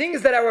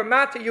 Things that I were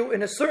mat to you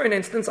in a certain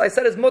instance, I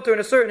said as mutter in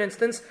a certain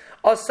instance,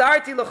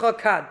 asarti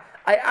lechakan.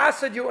 I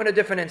asked you in a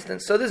different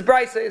instance. So this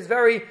brisa is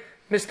very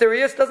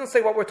mysterious. Doesn't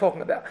say what we're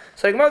talking about.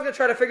 So the Gemara is going to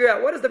try to figure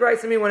out what does the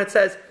brisa mean when it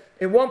says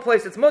In one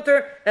place it's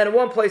mutter, and in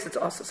one place it's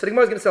asa. So the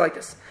Gemara is going to say like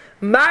this.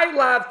 My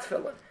lav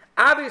tefillin.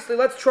 Obviously,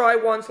 let's try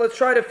once. Let's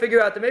try to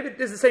figure out that maybe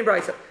this is the same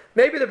brisa.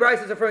 Maybe the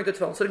brisa is referring to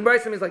tefillin. So the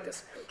brisa means like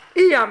this.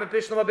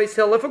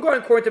 If we're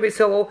going according to Beis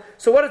Hillel,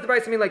 so what does the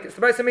brisa mean like this?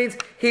 The brisa means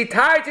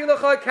hitarti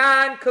lecha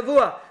kan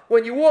kavua.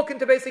 When you walk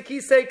into Beis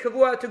Hakisei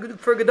kavua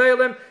for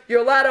gedolim,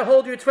 you're allowed to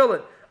hold your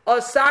tefillin.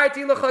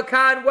 Asarti lecha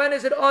kan. When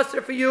is it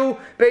asr for you?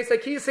 Beis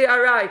Hakisei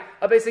arai.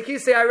 A Beis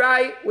Hakisei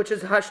arai, which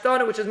is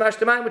hashtana, which is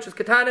mashtamayim, which is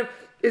katanim,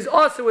 is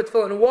also with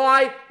tefillin.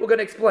 Why? We're going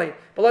to explain.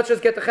 But let's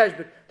just get the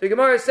cheshbon. The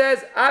Gemara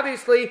says,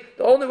 obviously,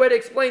 the only way to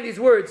explain these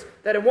words,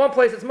 that in one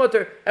place it's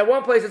mutter, and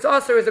one place it's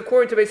aser, is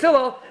according to Beis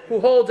Hillel,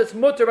 who holds it's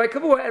mutter by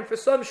kavua, and for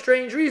some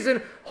strange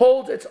reason,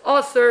 holds it's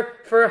aser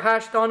for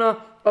hashtana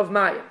of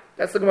mayim.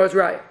 That's the Gemara's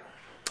raya.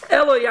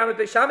 Elo yamet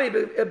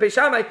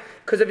Beishamai,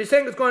 because if you're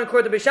saying it's going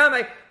according to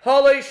Beishamai,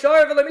 haloi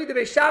shor v'lamid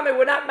Beishamai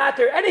would not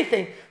matter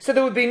anything. So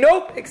there would be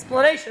no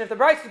explanation. If the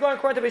brisa is going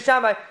according to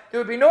Beishamai, there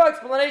would be no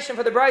explanation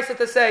for the brisa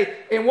to say,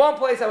 in one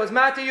place I was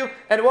mad to you,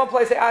 and in one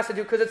place I asked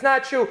you, because it's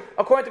not true.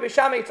 According to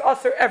Beishamai, it's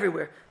usher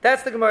everywhere.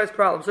 That's the Gemara's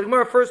problem. So the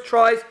Gemara first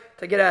tries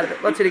to get out of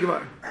it. Let's see the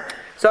Gemara.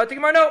 So the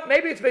Gemara, no,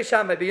 maybe it's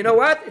Beishamai, but you know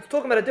what? It's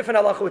talking about a different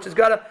halacha, which is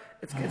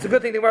it's a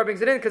good thing the Gemara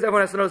brings it in, because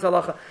everyone has to know this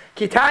halacha.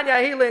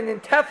 Kitanya hilin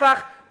in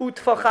tefach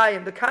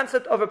utfachayim. The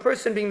concept of a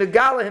person being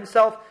megala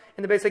himself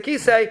in the Beis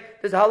Hakisei,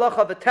 there's a halacha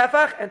of a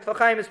tefach, and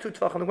tfachayim is 2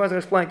 tefachim. The Gemara is going to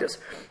explain this.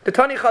 The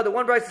Tanicha, the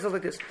one brayso says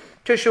like this: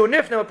 Kishu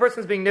nifna, a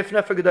person's being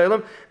nifna for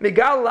gedolim,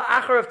 megala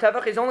la'achar of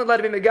tefach. He's only allowed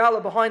to be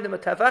megala behind him a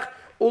tefach.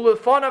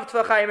 Ulefon of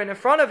tfachayim, and in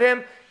front of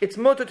him, it's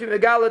mutter to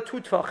megala 2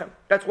 tefachim.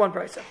 That's one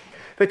brayso.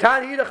 The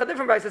Tani Yidach, a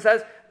different brayso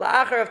says,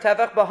 la'achar of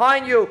tefach,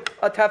 behind you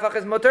a tefach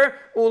is mutter,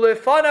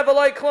 ulefon of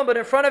alay klum, but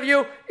in front of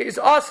you is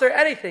aser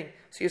anything.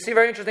 So you see a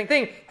very interesting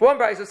thing. One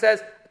brayso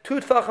says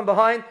 2 tefachim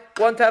behind,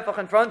 1 tefach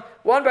in front.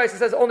 One brayso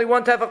says only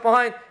 1 tefach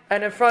behind,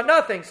 and in front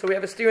nothing. So we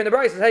have a steer in the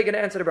brayso. How are you going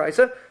to answer the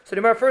brayso? So the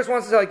Gemara first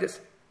wants to say like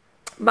this: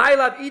 My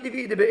love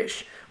idivi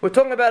ish. We're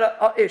talking about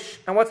a ish,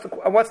 and what's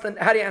the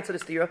how do you answer the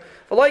steer?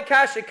 V'loy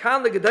kashe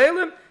kan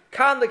legedolim.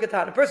 Kan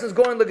lekatan. A person's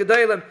going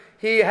legedolim,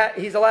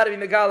 he's allowed to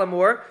be megala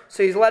more,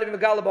 so he's allowed to be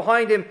megala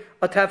behind him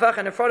a tefach,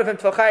 and in front of him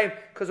tefachayim,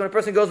 because when a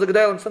person goes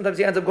legedolim, sometimes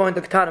he ends up going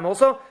to katanim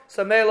also.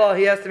 So mela,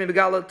 he has to be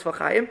megala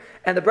tefachayim.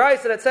 And the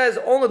brayso that says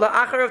only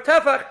la'achar of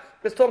tefach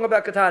is talking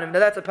about katanim. Now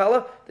that's a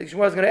pella. The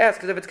Gemara is going to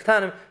ask, because if it's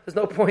katanim, there's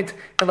no point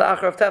in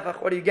la'achar of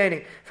tefach. What are you gaining?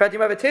 In fact, you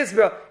might have a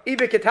tisbra,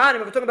 ibe katanim.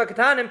 If we're talking about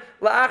katanim,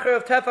 la'achar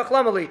of tefach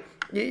lamali.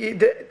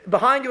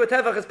 Behind you a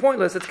tefach is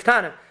pointless. It's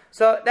katanim.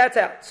 So that's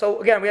out. So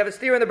again, we have a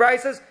steer in the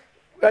braysos.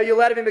 You're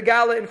allowed to be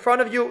megala in front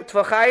of you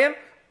tefachayim,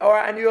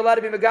 and you're allowed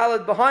to be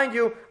megala behind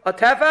you a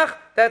tefach.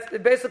 That's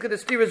basically the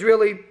steer is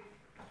really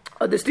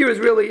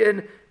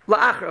in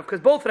la'achar, because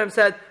both of them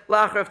said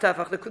la'achar of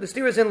tefach. The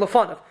steer is in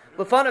lefanav.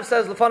 Lefanav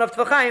says lefanav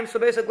tefachayim. So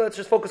basically, let's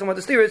just focus on what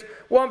the steer is.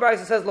 One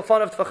brayso says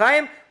lefanav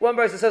tefachayim. One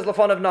brayso says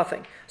lefanav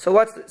nothing. So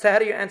how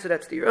do you answer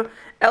that steer?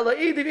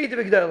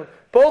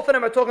 Both of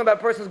them are talking about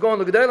persons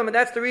going to gedolim, and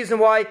that's the reason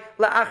why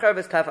la'achar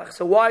is tefach.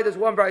 So why does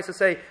one brayso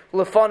say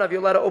lefanav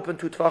you're allowed to open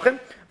 2 tefachim?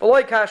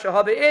 V'loy kasha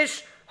haba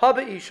ish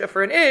haba isha.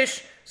 For an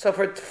ish, so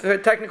for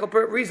technical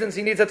reasons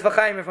he needs a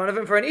tefachayim in front of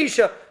him. For an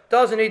isha,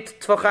 doesn't need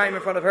tefachayim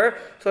in front of her.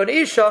 So an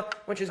isha,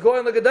 when she's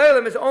going to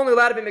gedolim, is only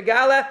allowed to be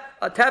megala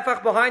a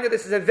tefach behind her.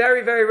 This is a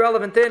very, very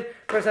relevant thing. The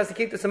person has to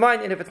keep this in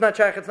mind, and if it's not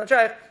shaykh, it's not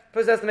shaykh. The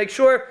person has to make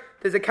sure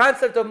there's a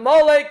concept of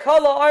molei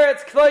kala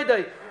aretz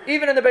kvaydei.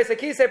 Even in the Beis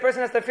Hakisei, a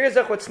person has to fear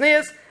zach with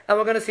sneers, and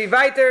we're going to see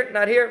weiter,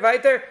 not here,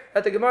 weiter,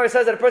 that the Gemara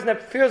says that a person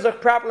that fears zach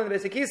properly in the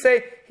Beis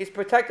Hakisei, he's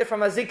protected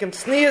from azikim.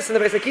 Sneers in the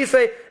Beis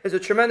Hakisei is a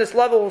tremendous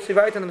level. We'll see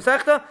weiter in the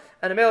Masechta,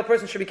 and a male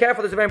person should be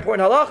careful. There's a very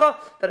important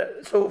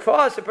halacha. So for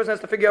us, a person has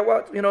to figure out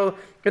what,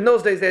 in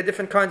those days they had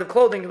different kinds of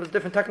clothing, it was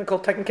different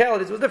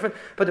technicalities, it was different.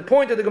 But the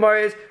point of the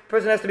Gemara is, a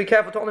person has to be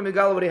careful to only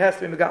megala what he has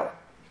to be megala.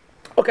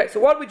 Okay, so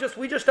what we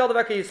just tell the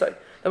Vaka Yisai. Then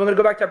we're going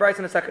to go back to our brayso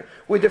in a second.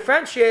 We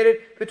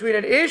differentiated between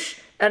an ish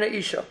and an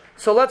isha.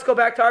 So let's go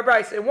back to our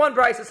brayso. In one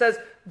brayso it says,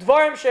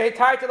 Dvarim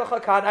shehitarti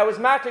lechakan. I was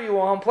mad to you in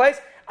one place.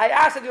 I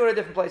asked to do it in a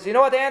different place. So you know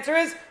what the answer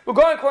is? We're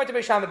going according to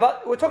Beishamai,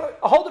 but we're talking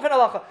a whole different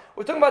halacha.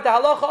 We're talking about the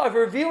halacha of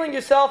revealing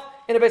yourself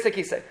in a Beis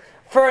Hakisei.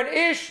 For an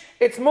ish,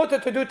 it's mutter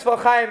to do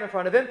tefachayim in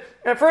front of him,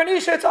 and for an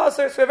isha, it's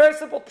aser. So a very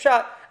simple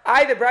pshat.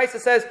 Either brayso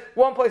says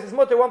one place is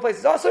mutter, one place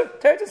is aser.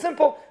 It's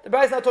simple. The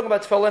brayso is not talking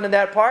about tefillin in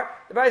that part.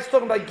 The brayso is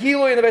talking about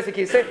gilui in the Beis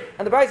Hakisei,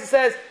 and the brayso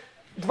says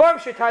dvarim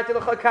shetarti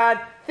lechakan,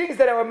 things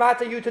that are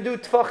matter you to do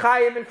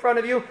tefachayim in front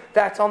of you.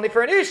 That's only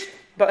for an ish.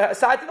 But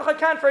aside from the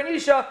lechakan, for an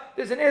isha,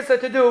 there's an issa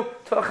to do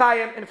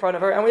tefachayim in front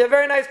of her, and we have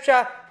very nice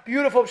pshat.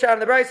 Beautiful pshat in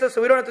the brayso,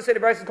 so we don't have to say the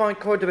brayso is going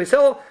according to Beis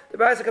Hillel. The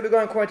brayso can be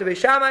going according to Beis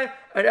Shammai,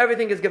 and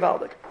everything is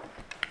gevaldik.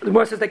 The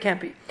Gemara says they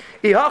can't be.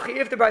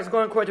 If the brayso is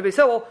going according to Beis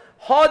Hillel,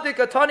 hadik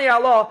atani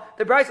Allah.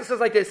 The brayso says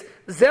like this: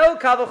 Zel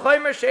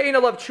kavachomer she'ein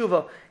alav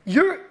tshuva.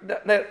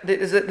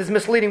 There's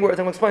misleading words.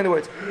 I'm going to explain the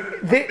words.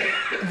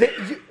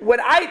 When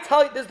I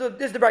tell you, this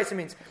is the brayso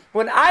means.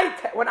 When I'm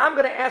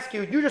going to ask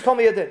you, you just told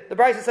me a din. The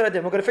brayso said a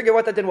din. We're going to figure out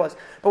what that din was.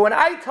 But when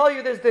I tell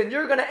you this din,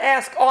 you're going to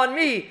ask on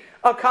me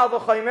of Kal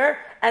V'chomer,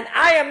 and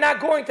I am not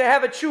going to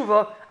have a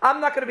tshuva.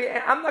 I'm not going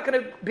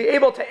to be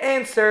able to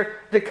answer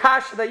the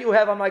kasha that you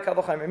have on my Kal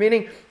V'chomer.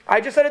 Meaning,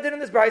 I just said a din in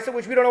this brisa,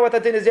 which we don't know what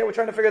that din is yet. We're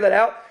trying to figure that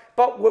out.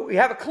 But we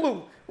have a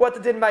clue what the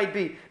din might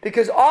be.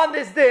 Because on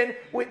this din,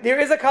 there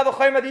is a Kal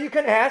V'chomer that you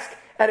can ask,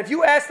 and if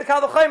you ask the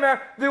Kal V'chomer,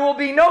 there will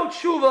be no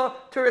tshuva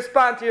to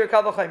respond to your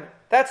Kal V'chomer.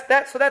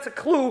 So that's a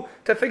clue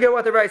to figure out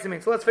what the brisa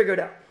means. So let's figure it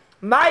out.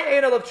 My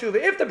Einel of Tshuva.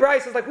 If the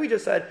brisa is like we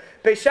just said,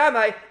 Beis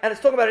Shammai, and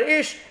it's talking about an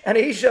Ish and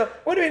an Isha,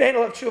 what do you mean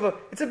Einel of Tshuva?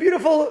 It's a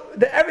beautiful,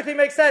 everything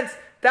makes sense.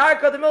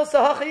 Darka the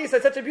Milsa Hachayis,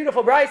 it's such a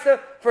beautiful brisa.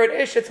 For an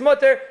Ish it's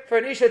mutter, for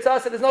an Isha it's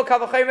asa, there's no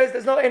Kavachemes,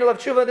 there's no Einel of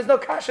Tshuva, there's no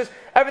Kashas,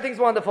 everything's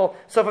wonderful.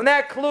 So from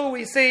that clue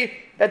we see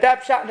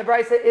that pshat in the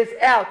brisa is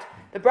out.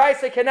 The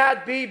brisa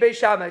cannot be Beis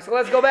Shammai. So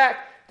let's go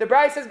back. The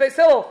brisa is Beis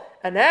Hillel.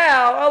 And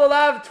now, all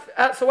allowed,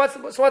 so what's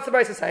the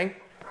brisa saying?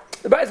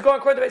 The brisa is going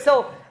according to Beis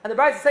Hillel, and the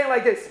brisa is saying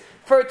like this.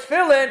 For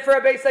tefillin, for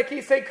a Beis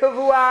Akisei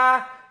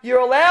Kavua, you're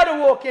allowed to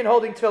walk in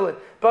holding tefillin.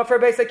 But for a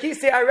Beis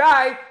Akisei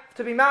Arai,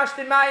 to be mashed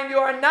in mayim, you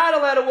are not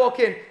allowed to walk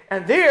in.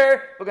 And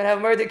there, we're going to have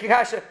a murder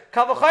kikasha.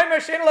 Kavachaymer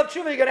shein lav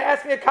tshuva. You're going to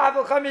ask me a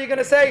kavachaymer. You're going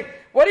to say,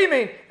 what do you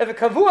mean? If a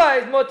kavua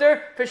is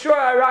mutter, for sure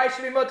Arai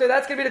should be mutter.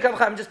 That's going to be the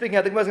kavachaymer. I'm just speaking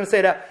out. The Gemara is going to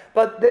say that.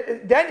 But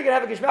then you're going to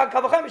have a geshmak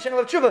kavachaymer shein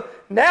lav tshuva.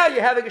 Now you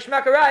have a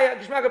geshmak Arai, a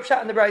geshmak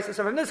pshat in the brisa.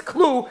 So from this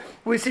clue,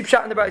 we see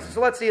pshat in the brisa. So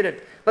let's see it in.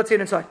 Let's see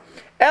it inside.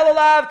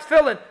 Elalav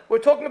tefillin. We're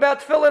talking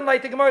about tefillin,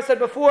 like the Gemara said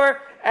before.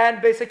 And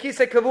Beis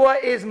Akisei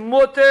Kavua is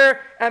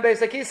mutter, and Beis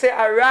Akisei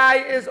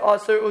Arai is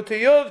aser.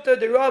 Utiyuvta,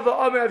 the Rava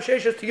Amar of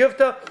Sheshes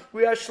Tiyuvta.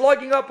 We are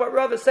slugging up what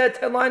Rava said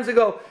 10 lines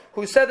ago,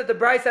 who said that the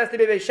brisa has to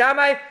be Beis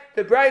Shammai.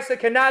 The brisa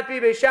cannot be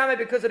Beis Shammai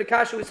because of the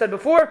kasha we said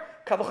before.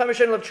 Kavachaymer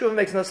shein lav tshuva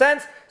makes no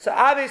sense. So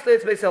obviously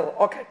it's Beis Hillel.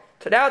 Okay,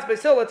 so now it's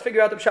Beis Hillel. Let's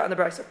figure out the pshat in the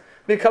brisa.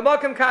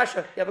 Mikamakim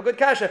kasha. You have a good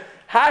kasha.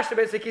 Hash the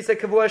Beis Akisei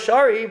Kavua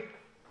shari.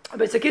 A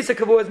Beis Akisei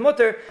Kavua is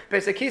mutter.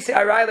 Beis Akisei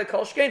Arai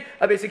lekolshkein.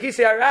 A Beis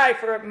Akisei Arai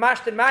for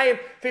mashed and mayim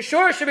for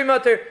sure should be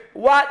mutter.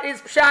 What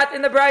is pshat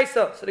in the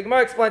brisa? So the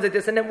Gemara explains like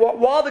this, and then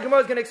while the Gemara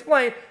is going to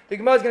explain, the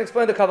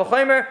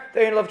kavachomer,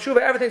 the Einel of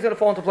Tshuva, everything's going to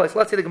fall into place.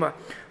 Let's see the Gemara.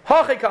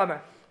 Hachi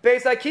kamer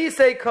Beis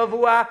Akisei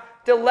Kavua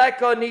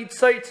deleka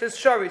nitzaitzis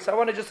shari. So I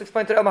want to just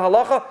explain to the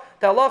halacha.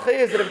 The halacha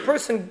is that if a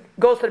person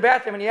goes to the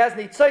bathroom and he has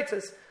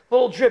nitzaitzis,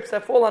 little drips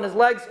that fall on his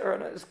legs or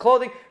on his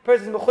clothing, the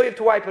person is mechuyev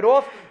to wipe it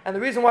off. And the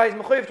reason why he's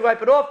mechuyev to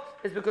wipe it off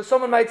is because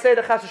someone might say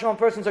that chas v'shalom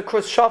person's a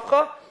krus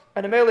shavcha,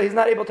 and the mela he's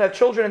not able to have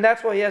children, and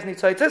that's why he has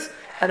nitzaitis.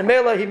 And the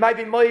mela he might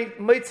be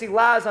mitzi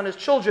laz on his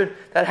children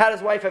that had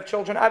his wife have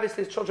children.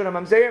 Obviously his children are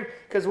mamzerim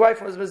because his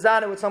wife was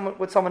mizana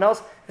with someone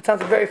else. It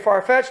sounds very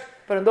far fetched,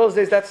 but in those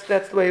days that's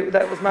the way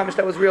that was mamish.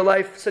 That was real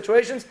life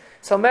situations.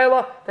 So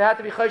mela they had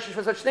to be chayshish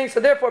for such things. So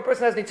therefore, a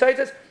person has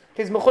nitzaitis,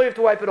 he's mechuyev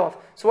to wipe it off.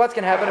 So what's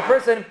going to happen? A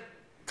person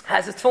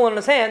has his tefillin in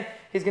his hand,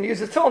 he's going to use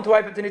his tefillin to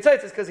wipe up the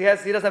nitzaitis because he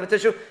doesn't have a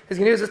tissue, he's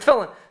going to use his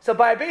tefillin. So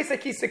by a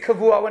basic kisei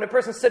kavua, when a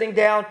person's sitting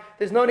down,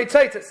 there's no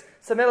nitzaitis.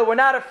 So Mila, we're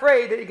not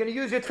afraid that you're going to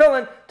use your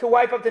tefillin to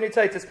wipe up the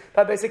nitzaitis.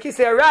 By basic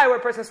kisei arai, where a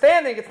person's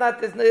standing,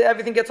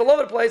 everything gets all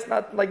over the place,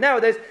 not like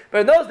nowadays,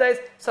 but in those days,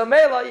 so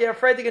Mila, you're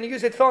afraid you're going to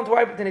use your tefillin to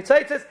wipe up the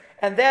nitzaitis,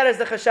 and that is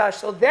the chashash.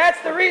 So that's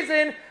the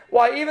reason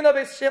why even though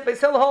Beis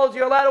Hillel holds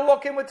you're allowed to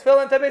walk in with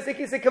tefillin to basic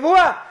kisei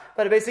kavua,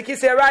 but a basic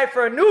kisei arai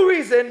for a new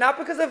reason, not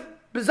because of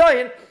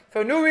B'zayin,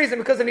 for a new reason,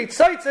 because of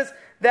nitzaitis,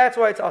 that's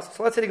why it's awesome.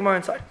 So let's see the Gemara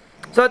inside.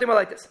 So I think more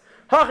like this.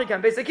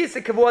 Hachikam, Beis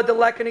Akisei Kavua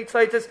deleka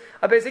nitzaitis,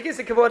 a Beis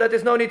Akisei Kavua that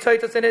there's no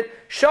nitzaitis in it.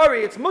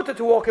 Shari, it's mutter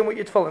to walk in with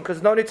your tefillin,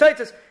 because there's no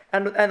nitzaitis,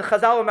 and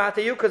Chazal will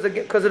matter you, because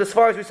of as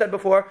far as we said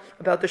before,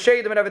 about the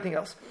shadim and everything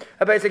else.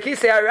 A Beis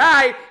Akisei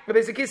Arai,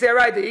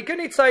 the Ika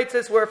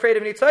nitzaitis, we're afraid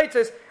of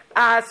nitzaitis,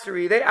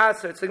 Asri, they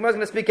answered. So the Gemara is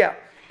going to speak out.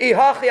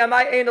 Why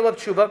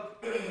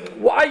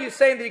are you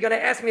saying that you're going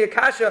to ask me a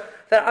kasha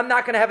that I'm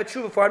not going to have a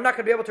tshuva for? I'm not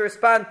going to be able to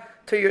respond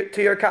to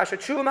your kasha.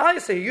 Tshuva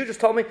ma'aseh. You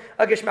just told me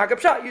a geshmak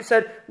pshat. You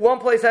said one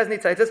place has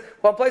nitzaitis,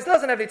 one place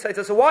doesn't have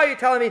nitzaitis. So why are you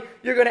telling me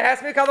you're going to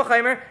ask me a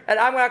kavachomer and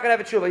I'm not going to have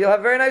a tshuva? You'll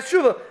have a very nice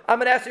tshuva. I'm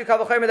going to ask you a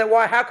kavachomer that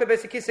why? How could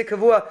Beis Akisei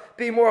Kavua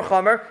be more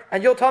chamer?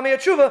 And you'll tell me a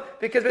tshuva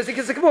because Beis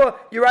Akisei Kavua,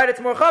 you're right,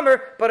 it's more chamer,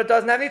 but it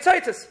doesn't have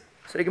nitzaitis.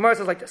 So the Gemara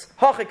says like this: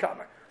 Hachi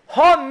kamer.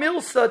 Ha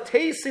milsa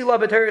teisi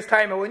labateris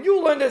timer. When you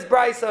learn this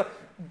brisa,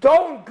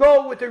 don't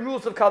go with the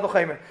rules of kal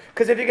v'chomer.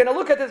 Because if you're going to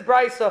look at this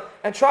brisa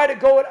and try to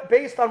go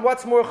based on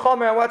what's more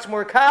chamer and what's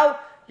more kal,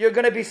 you're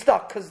going to be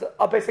stuck. Because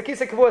a Beis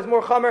Akisei Kavua is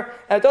more chamer,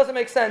 and it doesn't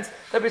make sense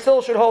that Beis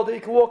Hillel should hold that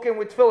you can walk in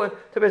with tefillin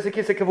to Beis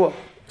Akisei Kavua.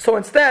 So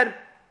instead,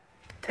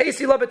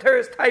 teisi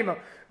labateris timer.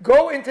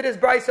 Go into this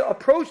brisa,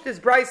 approach this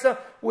brisa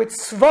with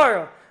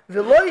svara.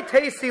 Don't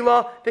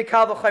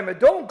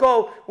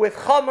go with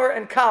chamer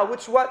and kal.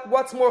 What's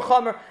more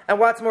chamer and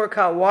what's more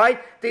kal? Why?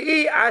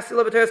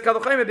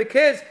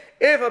 Because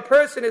if a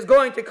person is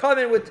going to come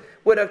in with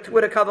a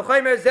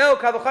kavachomer, zeo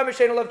kavachomer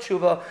shein lav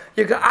tshuva,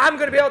 I'm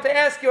going to be able to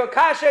ask you a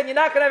kasha and you're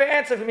not going to have an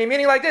answer for me.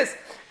 Meaning like this: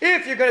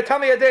 if you're going to tell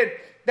me a din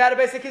that a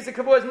Beis Akisei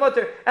Kavua is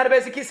mutter and a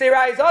Beis Akisei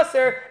Arai is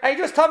aser, and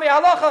you just tell me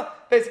halacha,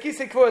 Beis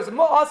Akisei Kavua is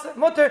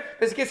mutter,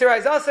 Beis Akisei Arai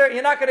is aser,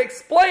 you're not going to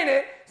explain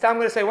it. So I'm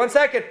going to say, 1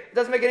 second, it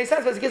doesn't make any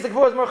sense. Besikisa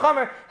Kavua is more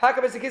chamer. How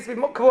can Besikisa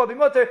Kavua be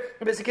mutter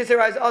and Besikisa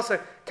Rai is aser?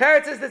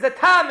 Teretz says there's a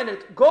tam in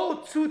it.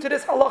 Go to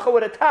this halacha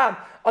with a tam.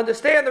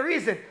 Understand the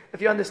reason.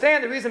 If you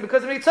understand the reason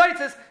because of any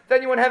tzaitzes,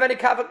 then you won't have any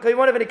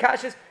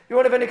kashas, you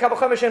won't have any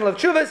kavachamesh and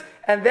chuvas,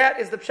 and that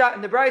is the pshat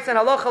in the brayso. And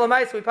halacha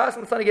l'maisa we pass.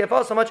 It's not to get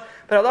false so much,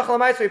 but halacha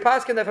l'maisa we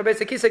pass. That for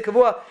Besikisa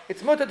Kavua,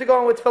 it's mutter to go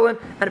on with tefillin,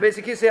 and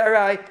Besikisa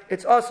Arai,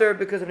 it's aser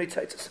because of any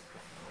tzaitzes.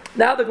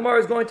 Now the Gemara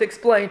is going to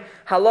explain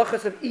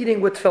halachas of eating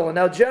with tefillin.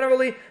 Now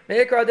generally,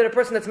 me'ikra that a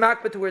person that's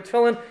makbet to wear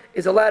tefillin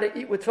is allowed to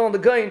eat with tefillin. The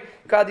Gaon,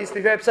 God used to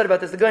be very upset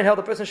about this. The Gaon held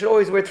the person should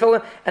always wear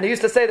tefillin, and he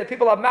used to say that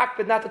people are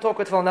makbet not to talk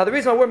with tefillin. Now the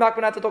reason why we're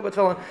makbet not to talk with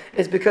tefillin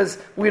is because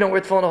we don't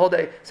wear tefillin the whole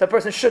day. So a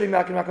person should be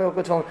makbet not to talk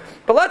with tefillin.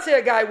 But let's say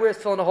a guy wears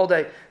tefillin the whole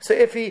day. So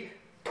if he's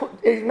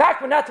not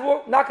going to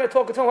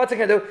talk with tefillin, what's he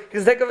going to do?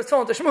 He's going to take off his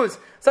tefillin to shmooze.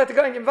 It's like the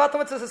guy in Vata,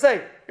 what's this to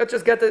say? Let's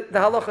just get the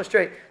halacha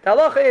straight. The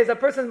halacha is a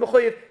person is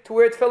mechuyev to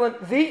wear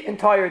tefillin the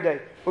entire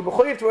day. We're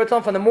mechuyev to wear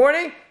tefillin from the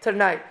morning to the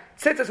night.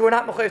 Tzitzis we're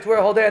not mechuyev to wear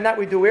a whole day, and that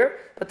we do wear.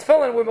 But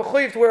tefillin we're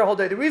mechuyev to wear a whole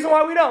day. The reason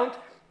why we don't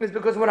is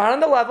because we're not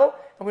on the level,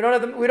 and we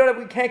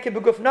can't keep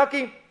a guf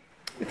naki.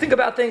 We think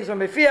about things, we're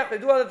mefiach, we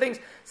do other things.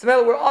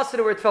 We're also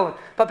to wear tefillin.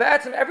 But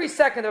be'etzim, every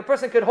second, if a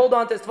person could hold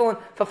on to his tefillin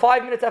for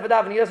 5 minutes after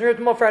davening, he doesn't wear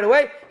them off right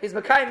away. He's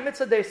mekayim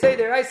mitzvah, they say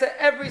there. I say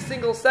every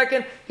single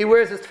second he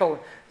wears his tefillin.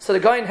 So the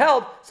guy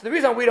held. So the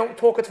reason we don't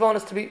talk with tefillin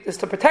is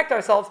to protect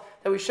ourselves,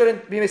 that we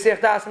shouldn't be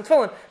meseich das and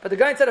tefillin. But the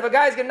guy said if a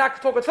guy is going to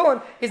not talk with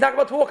tefillin, he's not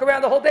about to walk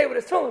around the whole day with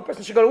his tefillin. The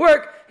person should go to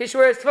work, he should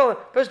wear his tefillin.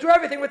 But do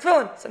everything with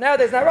tefillin. So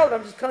nowadays it's not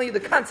relevant. I'm just telling you the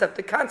concept.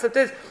 The concept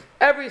is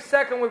every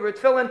second we wear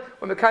tefillin,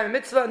 we're mekayim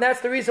mitzvah, and that's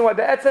the reason why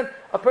be'etzim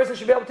a person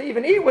should be able to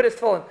even eat with his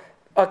tefillin.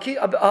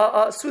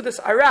 Sudas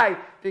arai,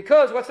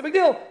 because what's the big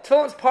deal?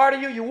 Tefillin's part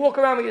of you. You walk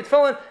around with your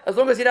tefillin as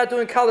long as you're not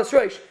doing kalas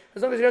reish.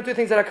 As long as you don't do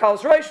things that are kalas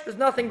reish, there's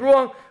nothing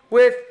wrong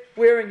with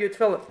wearing your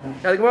tefillin.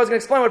 Now the Gemara is going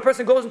to explain when a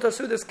person goes into a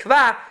sudas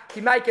kva,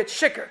 he might get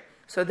shikr.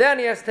 So then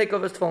he has to take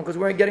off his tefillin because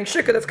we're getting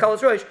shikr. That's kalas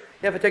reish.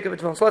 You have to take off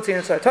his tefillin. So let's see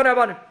inside. Tana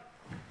Abanim.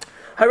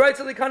 A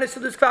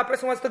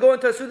person wants to go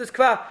into a sudas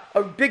kva,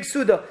 a big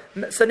suda.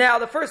 So now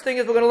the first thing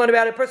is we're going to learn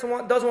about it. A person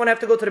doesn't want to have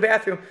to go to the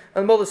bathroom in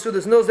the middle of the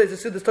sudas. In those days,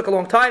 the sudas took a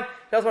long time. He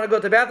doesn't want to go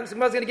to the bathroom. So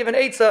Gemara's going to give an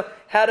eitzah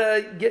how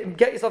to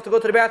get yourself to go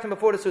to the bathroom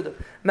before the suda.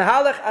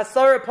 Mehalech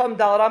asara pam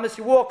dalad amis.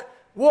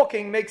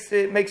 Walking makes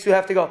you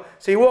have to go.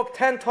 So you walk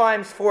 10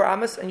 times 4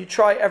 amas, and you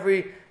try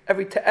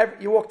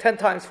you walk 10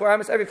 times 4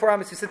 amas. Every 4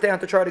 amas you sit down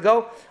to try to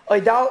go. Or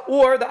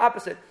the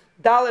opposite.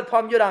 Dalad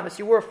pam yud amas.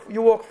 You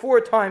walk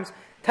 4 times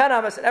 10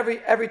 amas, and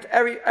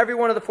every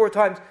one of the 4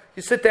 times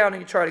you sit down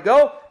and you try to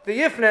go. The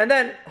yifna, and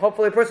then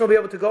hopefully a person will be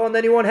able to go, and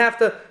then you won't have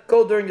to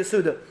go during the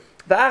suda.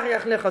 Then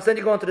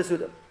you go into the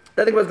suda.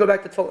 Then I think let's go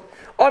back to tefillin.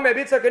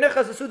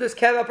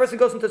 A person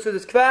goes into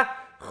sudas kva.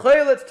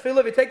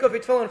 If you take off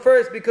your tefillin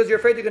first because you're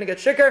afraid you're going to get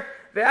shikr,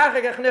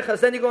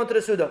 then you go into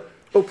the suda.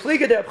 He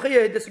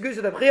disagrees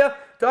with Abchia.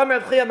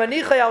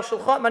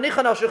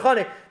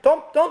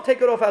 Don't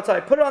take it off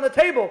outside. Put it on the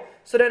table.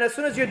 So then as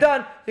soon as you're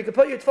done, you can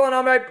put your tefillin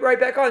on right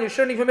back on. You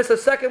shouldn't even miss a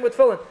second with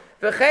tefillin.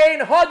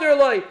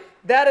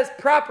 That is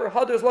proper.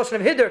 Hadr is lashon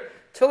of hidr.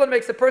 Tefillin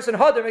makes a person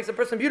hadr, makes a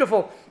person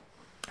beautiful.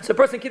 So a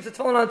person keeps his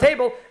tefillin on the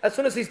table. As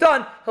soon as he's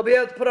done, he'll be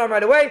able to put it on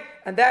right away,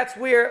 and that's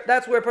where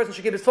a person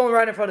should keep his tefillin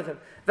right in front of him.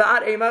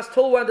 Va'ad emas,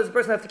 till when does a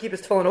person have to keep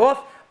his tefillin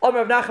off?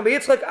 Until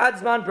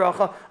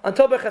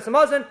Berachos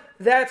Daf,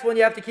 that's when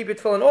you have to keep your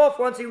tefillin off.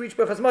 Once you reach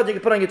Berachos Daf, you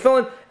can put on your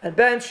tefillin and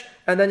bench,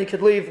 and then you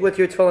can leave with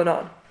your tefillin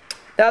on.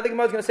 Now the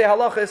Gemara is going to say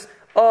halachas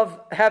of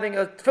having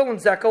a tefillin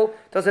zekel.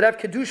 Does it have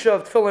kedusha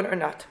of tefillin or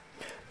not?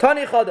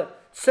 Tani chada,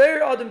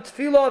 seir adam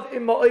tefillah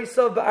im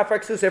ma'osav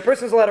ba'afrak. A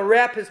person is allowed to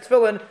wrap his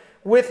tefillin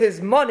with his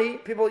money.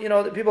 People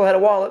had a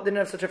wallet, didn't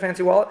have such a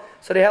fancy wallet,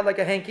 so they had like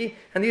a hanky,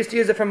 and they used to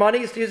use it for money,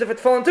 used to use it for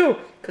tefillin too,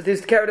 because they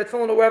used to carry the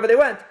tefillin wherever they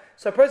went.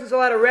 So a person's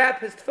allowed to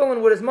wrap his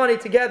tefillin with his money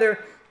together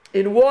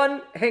in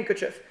one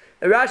handkerchief.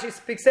 The Rashi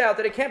speaks out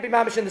that it can't be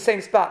mamish in the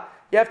same spot.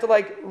 You have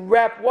to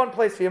wrap one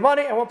place for your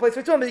money and one place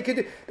for tefillin,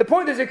 but the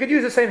point is you could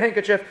use the same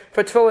handkerchief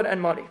for tefillin and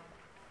money.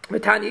 A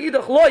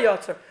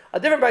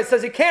different Brayso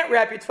says you can't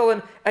wrap your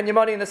tefillin and your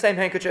money in the same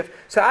handkerchief.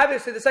 So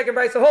obviously the second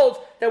Brayso holds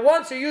that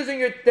once you're using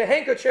the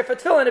handkerchief for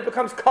tefillin, it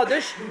becomes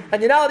kaddish,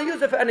 and you're not allowed to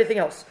use it for anything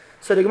else.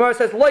 So the Gemara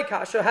says, loy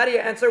kasha, how do you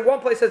answer? One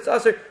place it's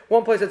asur,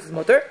 one place it's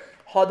mutter.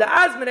 One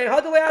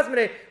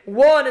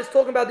is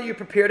talking about that you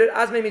prepared it.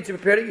 Azmei means you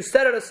prepared it. You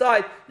set it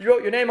aside. You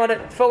wrote your name on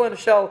it. Tefillin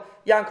shel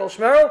Yankel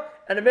Shmerel.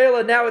 And a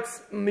mela, now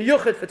it's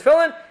miyuchid for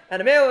tefillin.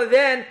 And a mela,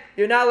 then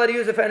you're not allowed to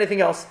use it for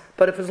anything else.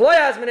 But if it's loy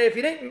azmei, if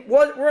you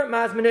weren't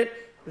mazmin it,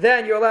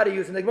 then you're allowed to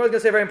use it. The Gemara is going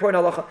to say a very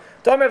important halacha.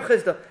 Damar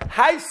Chisda,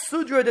 high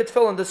sudra the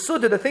tefillin, the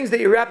sudra, the things that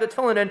you wrap the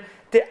tefillin in,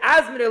 the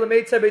azmine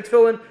l'meitzah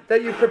tefillin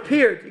that you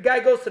prepared. The guy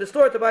goes to the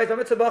store to buy his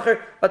mitzvah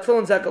bacher a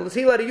tefillin zakel. Is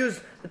he allowed to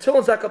use the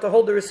tefillin zakel to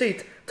hold the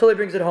receipt till he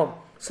brings it home?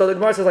 So the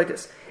Gemara says like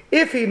this: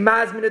 if he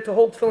mazmin it to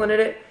hold tefillin in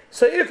it,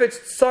 so if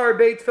it's sar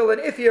beit tefillin,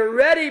 if he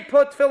already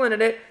put tefillin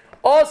in it,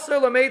 also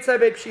l'meitzah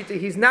pshita,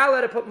 he's not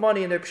allowed to put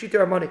money in there. Pshita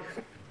or money.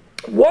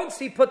 Once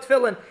he put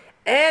tefillin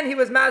and he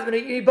was mazmin,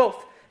 you need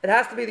both. it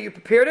has to be that you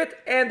prepared it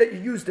and that you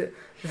used it.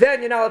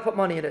 Then you're not allowed to put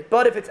money in it.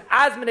 But if it's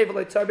azmane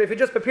v'lo tzarbe, if you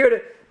just prepared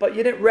it but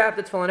you didn't wrap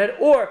the tefillin in it,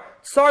 or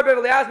tzarbe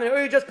v'lo azmane,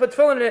 or you just put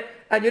tefillin in it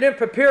and you didn't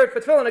prepare it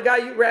for tefillin, a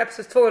guy wraps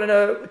his tefillin in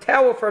a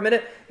towel for a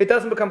minute, it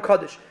doesn't become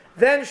kaddish.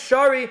 Then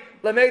shari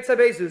lameitza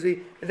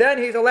bezuzi, then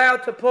he's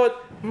allowed to put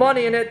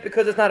money in it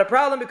because it's not a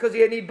problem, because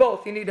you need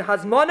both. You need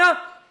hazmana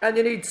and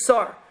you need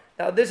sar.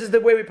 Now, this is the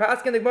way we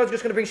pass. And the Gemara is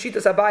just going to bring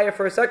Shitas Abaya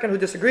for a second, who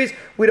disagrees.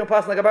 We don't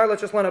pass like Abaya. Let's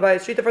just learn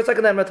Abaya's Shita for a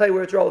second, then I'm going to tell you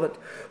where it's relevant.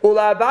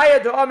 Ula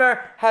Abaya Do'amar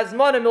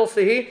Hazmana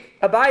Milsihi.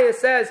 Abaya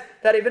says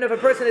that even if a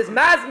person is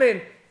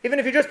mazmin, even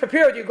if you just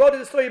prepared, you go to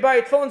the store, you buy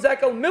a tefillin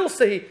zekel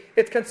milsihi,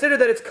 it's considered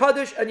that it's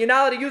kaddish, and you're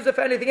not allowed to use it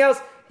for anything else,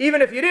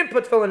 even if you didn't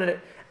put tefillin in it.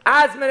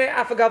 Azmane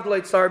afagav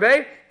d'leit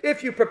sarbe.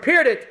 If you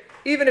prepared it,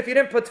 even if you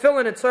didn't put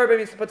tefillin in it, sarbe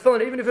means to put tefillin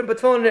in it, even if you didn't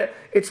put tefillin in it,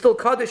 it's still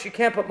kaddish, you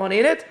can't put money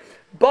in it.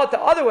 But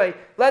the other way,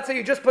 let's say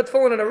you just put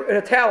tefillin in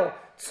a towel.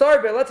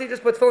 Sarbe, let's say you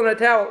just put tefillin in a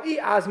towel.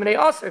 Azmane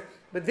aser.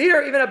 But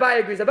there, even Abaya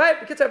agrees.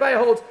 Abaya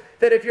holds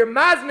that if you're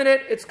mazmin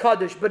it, it's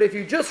kaddish. But if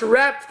you just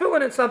wrap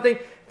tefillin in something,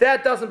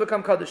 that doesn't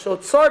become kaddish. So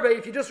it's sarbe,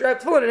 if you just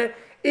wrap tefillin in it,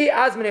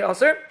 azmane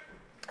aser.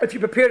 If you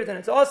prepared it, then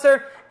it's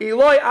aser.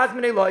 Eloi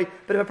azmane loy.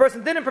 But if a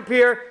person didn't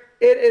prepare,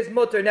 it is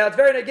mutter. Now it's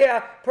very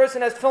negea.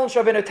 Person has tefillin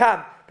shabin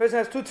tam. Person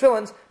has two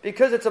tefillins,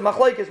 because it's a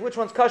machlokes, which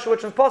one's kosher,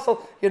 which one's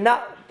pasul. You're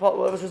not,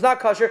 which is not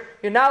kosher.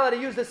 You're not allowed to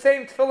use the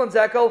same tefillin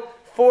zekel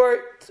for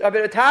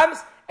tams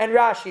and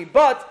Rashi.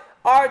 But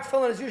our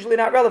tefillin is usually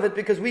not relevant,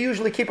 because we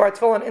usually keep our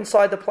tefillin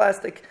inside the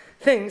plastic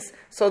things.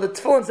 So the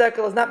tefillin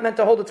zekel is not meant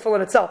to hold the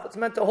tefillin itself. It's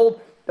meant to hold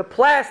the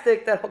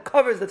plastic that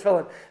covers the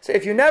tefillin. So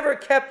if you never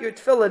kept your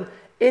tefillin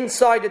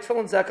inside the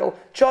tefillin zekel,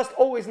 just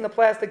always in the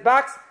plastic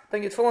box,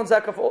 then your tefillin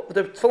zekel,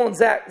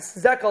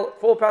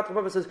 for all practical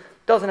purposes,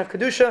 doesn't have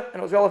kedusha. And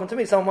it was relevant to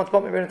me. Someone once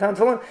bought me a town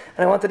tefillin,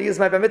 and I wanted to use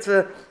my bar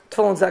mitzvah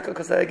tefillin zekel,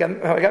 because when I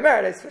got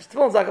married, I switched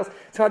tefillin zekels.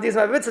 So I wanted to use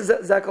my bar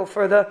mitzvah zekel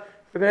for the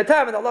Rebbeinu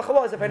Tam. And the halacha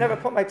was, if I never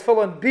put my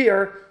tefillin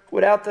beer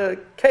without the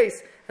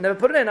case and never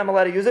put it in, I'm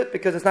allowed to use it,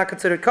 because it's not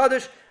considered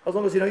kaddish, as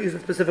long as you don't use it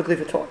specifically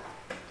for tefillin.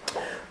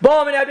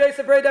 Now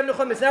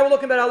we're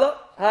looking at Allah.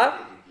 Huh?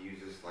 You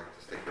use this like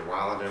to stick your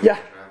wallet in? Yeah.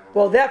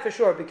 Well, that for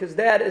sure, because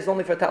that is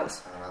only for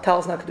talis.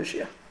 Talis not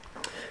kedusha.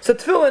 So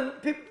tefillin,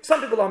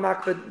 some people are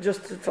makbid just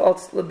for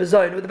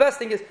bezayin. But the best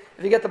thing is,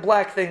 if you get the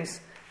black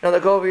things,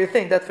 that go over your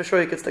thing, that for sure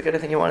you can stick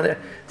anything you want in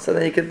there. So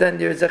then you could then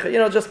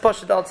just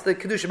push it out to the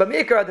kedusha. But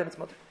meikar then it's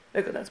mutter.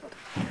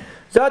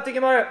 Zati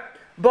Gemara.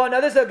 But now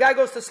this is a guy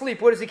goes to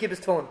sleep. Where does he keep his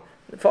tefillin?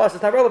 For us,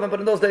 it's not relevant, but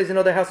in those days,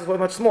 their house is way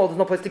much small. There's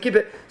no place to keep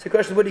it. So the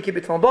question is, where do you keep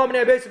it from? The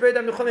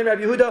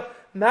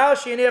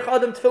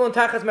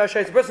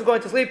person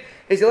going to sleep,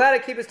 is he allowed to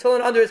keep his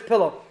tefillin under his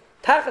pillow?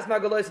 He's not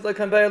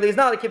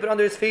allowed to keep it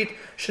under his feet.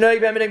 It's a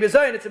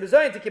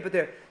bezayin to keep it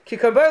there.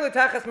 You're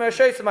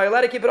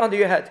allowed to keep it under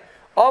your head.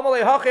 You're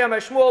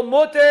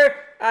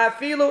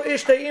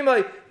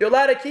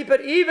allowed to keep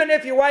it even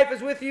if your wife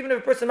is with you, even if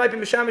a person might be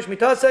mishamish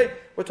mitase.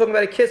 We're talking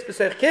about a kiss,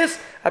 b'seich kiss.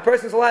 A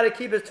person's allowed to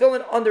keep his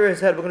tefillin under his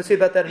head. We're going to see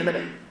about that in a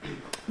minute.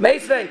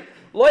 Meisvei.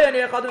 A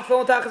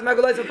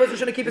person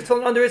shouldn't keep his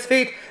tefillin under his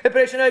feet. It's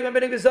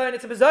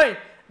a bezayin.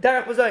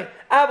 Derech bezayin.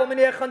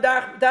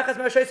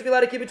 You're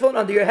allowed to keep your tefillin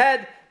under your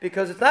head,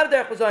 because it's not a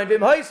derech bezayin.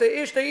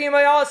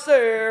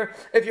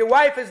 If your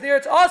wife is there,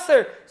 it's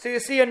aser. So you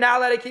see, you're not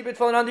allowed to keep your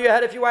tefillin under your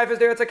head. If your wife is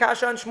there, it's a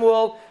kasha on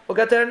Shmuel. We'll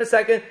get there in a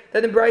second.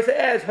 Then the Brisa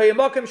adds, if you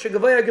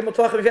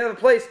have a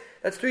place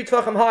that's 3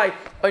 tvachim high,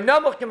 or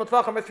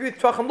 3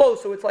 tvachim low,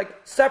 so it's like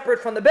separate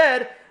from the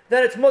bed,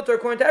 then it's mutter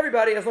according to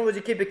everybody, as long as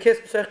you keep it kiss,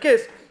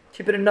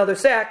 keep it in another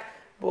sack.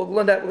 We're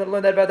going to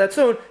learn that about that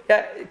soon.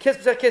 Yeah, kiss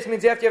b'sech kiss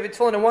means you have to have your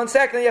tefillin in one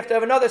sack, and then you have to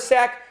have another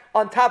sack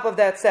on top of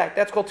that sack.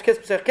 That's called kiss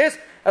b'sech kiss.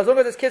 As long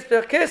as it's kiss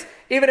b'sech kiss,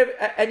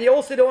 and you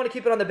also don't want to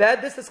keep it on the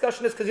bed. This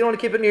discussion is because you don't want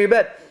to keep it near your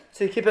bed.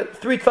 So you keep it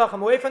 3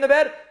 tvachim away from the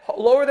bed,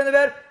 lower than the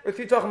bed, or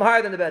 3 tvachim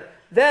higher than the bed.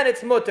 Then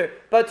it's mutter.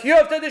 But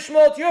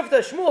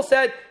Shmuel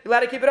said you're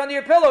allowed to keep it under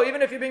your pillow,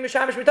 even if you're being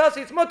mishamish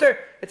mitasi. It's mutter.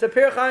 It's a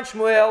pirchan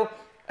Shmuel.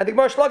 And the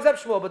Gemara slugs up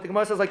Shmuel, but the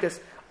Gemara says like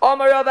this: even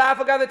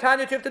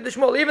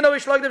though he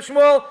slugged up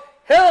Shmuel,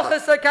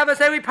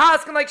 we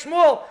pass him like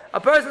Shmuel. A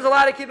person's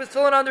allowed to keep his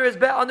tefillin under his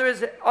bed, under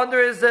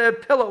his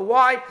pillow.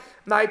 Why?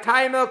 My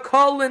timer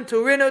kolin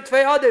turinu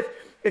tvei adif.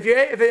 If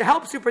it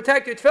helps you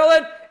protect your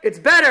tefillin, it's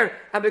better.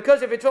 And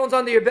because if your tefillin's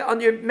under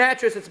your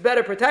mattress, it's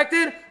better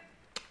protected.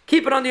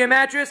 Keep it under your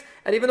mattress,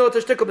 and even though it's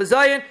a shtickle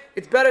bezayin,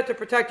 it's better to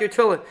protect your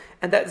tefillin.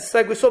 And that's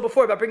like we saw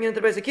before about bringing it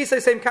into basic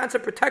kisei. Same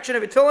concept. Protection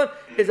of your tefillin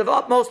is of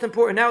utmost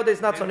importance.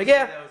 Nowadays, not so negeh.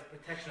 That was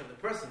protection of the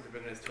person to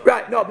bring his tefillin.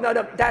 Right? No.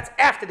 That's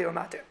after they were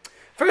matir.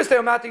 First, they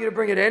were matir you to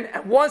bring it in,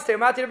 and once they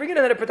were matir to bring it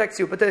in, then it protects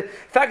you. But the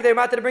fact that they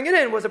were matir to bring it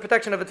in was a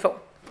protection of the tefillin.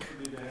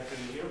 Did that happen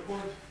in the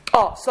airport?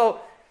 Oh, so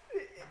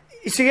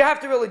you have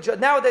to really judge.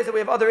 Nowadays that we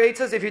have other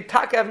eitzes, if you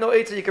taka have no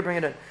eitzes, you can bring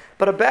it in.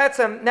 But a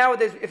batsam,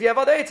 nowadays, if you have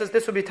other eitzes,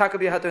 this would be taka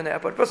b'yahater in the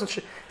airport. A person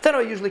should, it's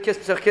not usually kiss,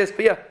 but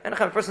yeah, and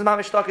a person's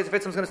mamish talk is if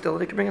someone's going to steal it,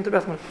 they can bring it to the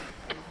bathroom.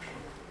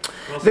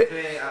 Well, so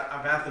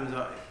our bathrooms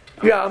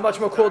Yeah, a much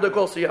more colder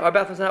also. Yeah, our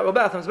bathrooms are not real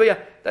bathrooms, but yeah,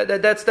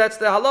 that's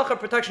the halacha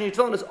protection. Your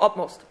tefillin is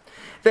utmost.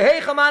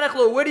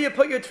 Where do you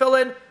put your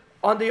tefillin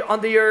under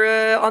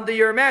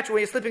your mattress when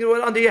you're sleeping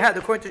under your head?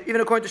 According to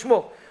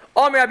Shmuel.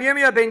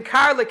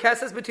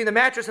 Between the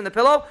mattress and the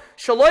pillow,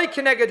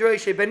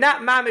 but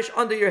not mamish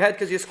under your head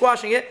because you're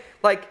squashing it.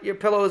 Like your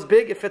pillow is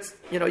big, it fits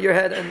your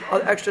head and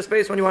extra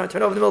space when you want to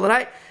turn over in the middle of the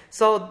night.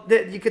 So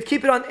you could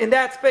keep it in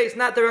that space,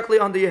 not directly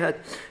under your head.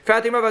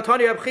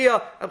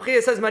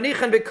 Abchia says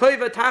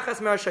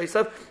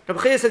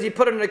Abchia says you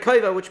put it in a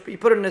koiva, which you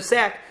put it in a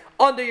sack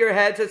under your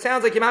head. So it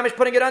sounds like your mamish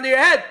putting it under your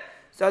head.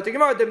 So the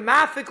Gemara, the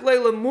mafik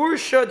leila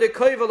mursha de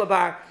koiva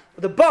labar.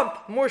 The bump,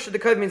 mursha de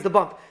koiva means the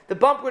bump. The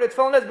bump where the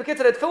tefillin is, because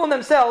the tefillin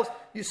themselves,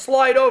 you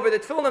slide over. The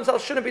tefillin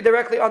themselves shouldn't be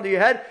directly under your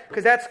head,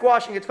 because that's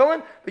squashing the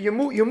tefillin, but you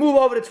move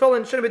over the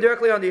tefillin, shouldn't be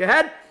directly under your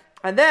head.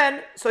 And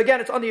then, so again,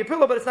 it's under your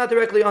pillow, but it's not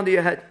directly under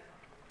your head.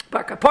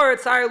 Bakapara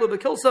tsayir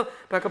lubakilsa.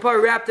 Bakapara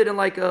wrapped it in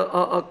like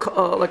a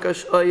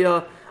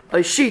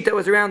sheet that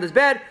was around his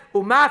bed.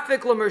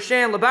 Umafik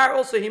l'mershan labar.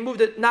 Also, he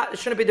moved it. It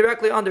shouldn't be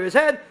directly under his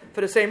head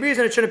for the same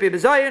reason. It shouldn't be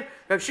bezayin.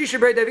 Rav Shisha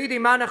Brei Davidi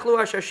manachlu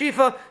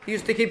ashashifa. He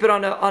used to keep it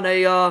on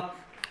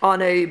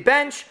a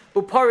bench.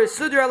 Uparis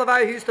sudra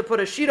elavai. He used to put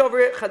a sheet over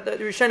it. The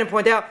Rishonim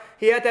point out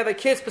he had to have a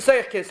kiss,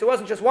 pesayich kiss. It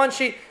wasn't just one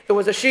sheet. It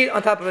was a sheet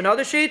on top of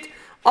another sheet.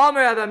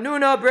 Amar Rav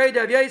Amnuna, Brei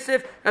Rav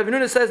Yosef. Rav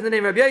Amnuna says in the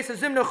name of Rav Yosef,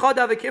 Zimna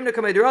chada v'kimna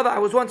kamei Rava. I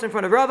was once in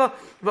front of Rava.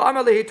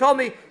 V'amarli, he told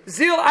me,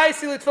 Zil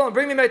aisi l'tefillin,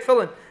 bring me my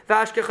tefillin.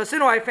 V'ashke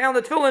chasinu, I found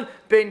the tefillin,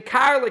 ben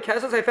kar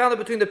l'kesas, I found it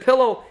between the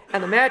pillow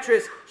and the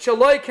mattress.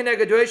 Shaloi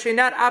keneged doishe,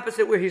 not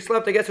opposite where he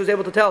slept. I guess he was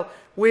able to tell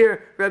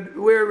where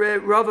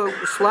Rava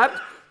slept.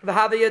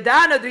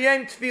 V'havayadana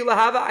diyem tefillah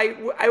hava.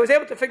 I was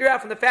able to figure out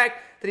from the fact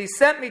that he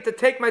sent me to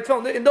take my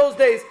tefillin. In those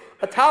days,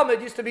 a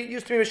Talmud used to be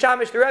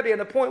mishamish the Rebbe,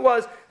 and the point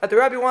was that the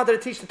Rebbe wanted to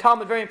teach the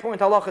Talmud very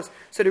important halachas.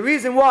 So the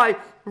reason why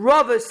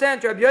Rava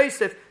sent Rabbi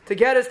Yosef to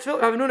get his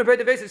tefillin, Rav Nuna Brei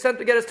Yosef sent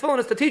to get his tefillin,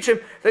 is to teach him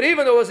that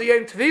even though it was a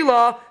Yom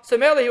Tevilah, so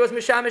merely he was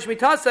mishamish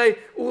mitasei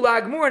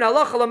ulagmur and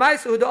halacha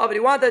lamaisa huda. But he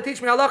wanted to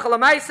teach me halacha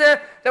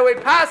lamaisa that we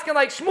paskin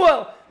like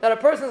Shmuel, that a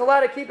person is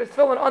allowed to keep his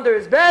tefillin under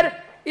his bed.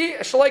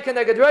 Because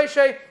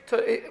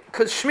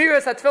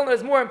shmiras at tefillin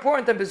is more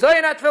important than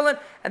bezayin at tefillin,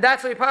 and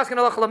that's why we pass in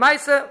halacha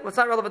lamaisa. What's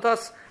not relevant to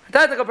us for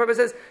technical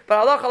purposes,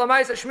 but halacha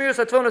lamaisa shmiras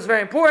at tefillin is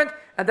very important,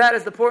 and that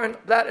is the point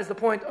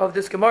of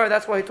this Gemara.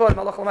 That's why he taught him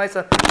halacha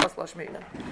lamaisa plus lashmi.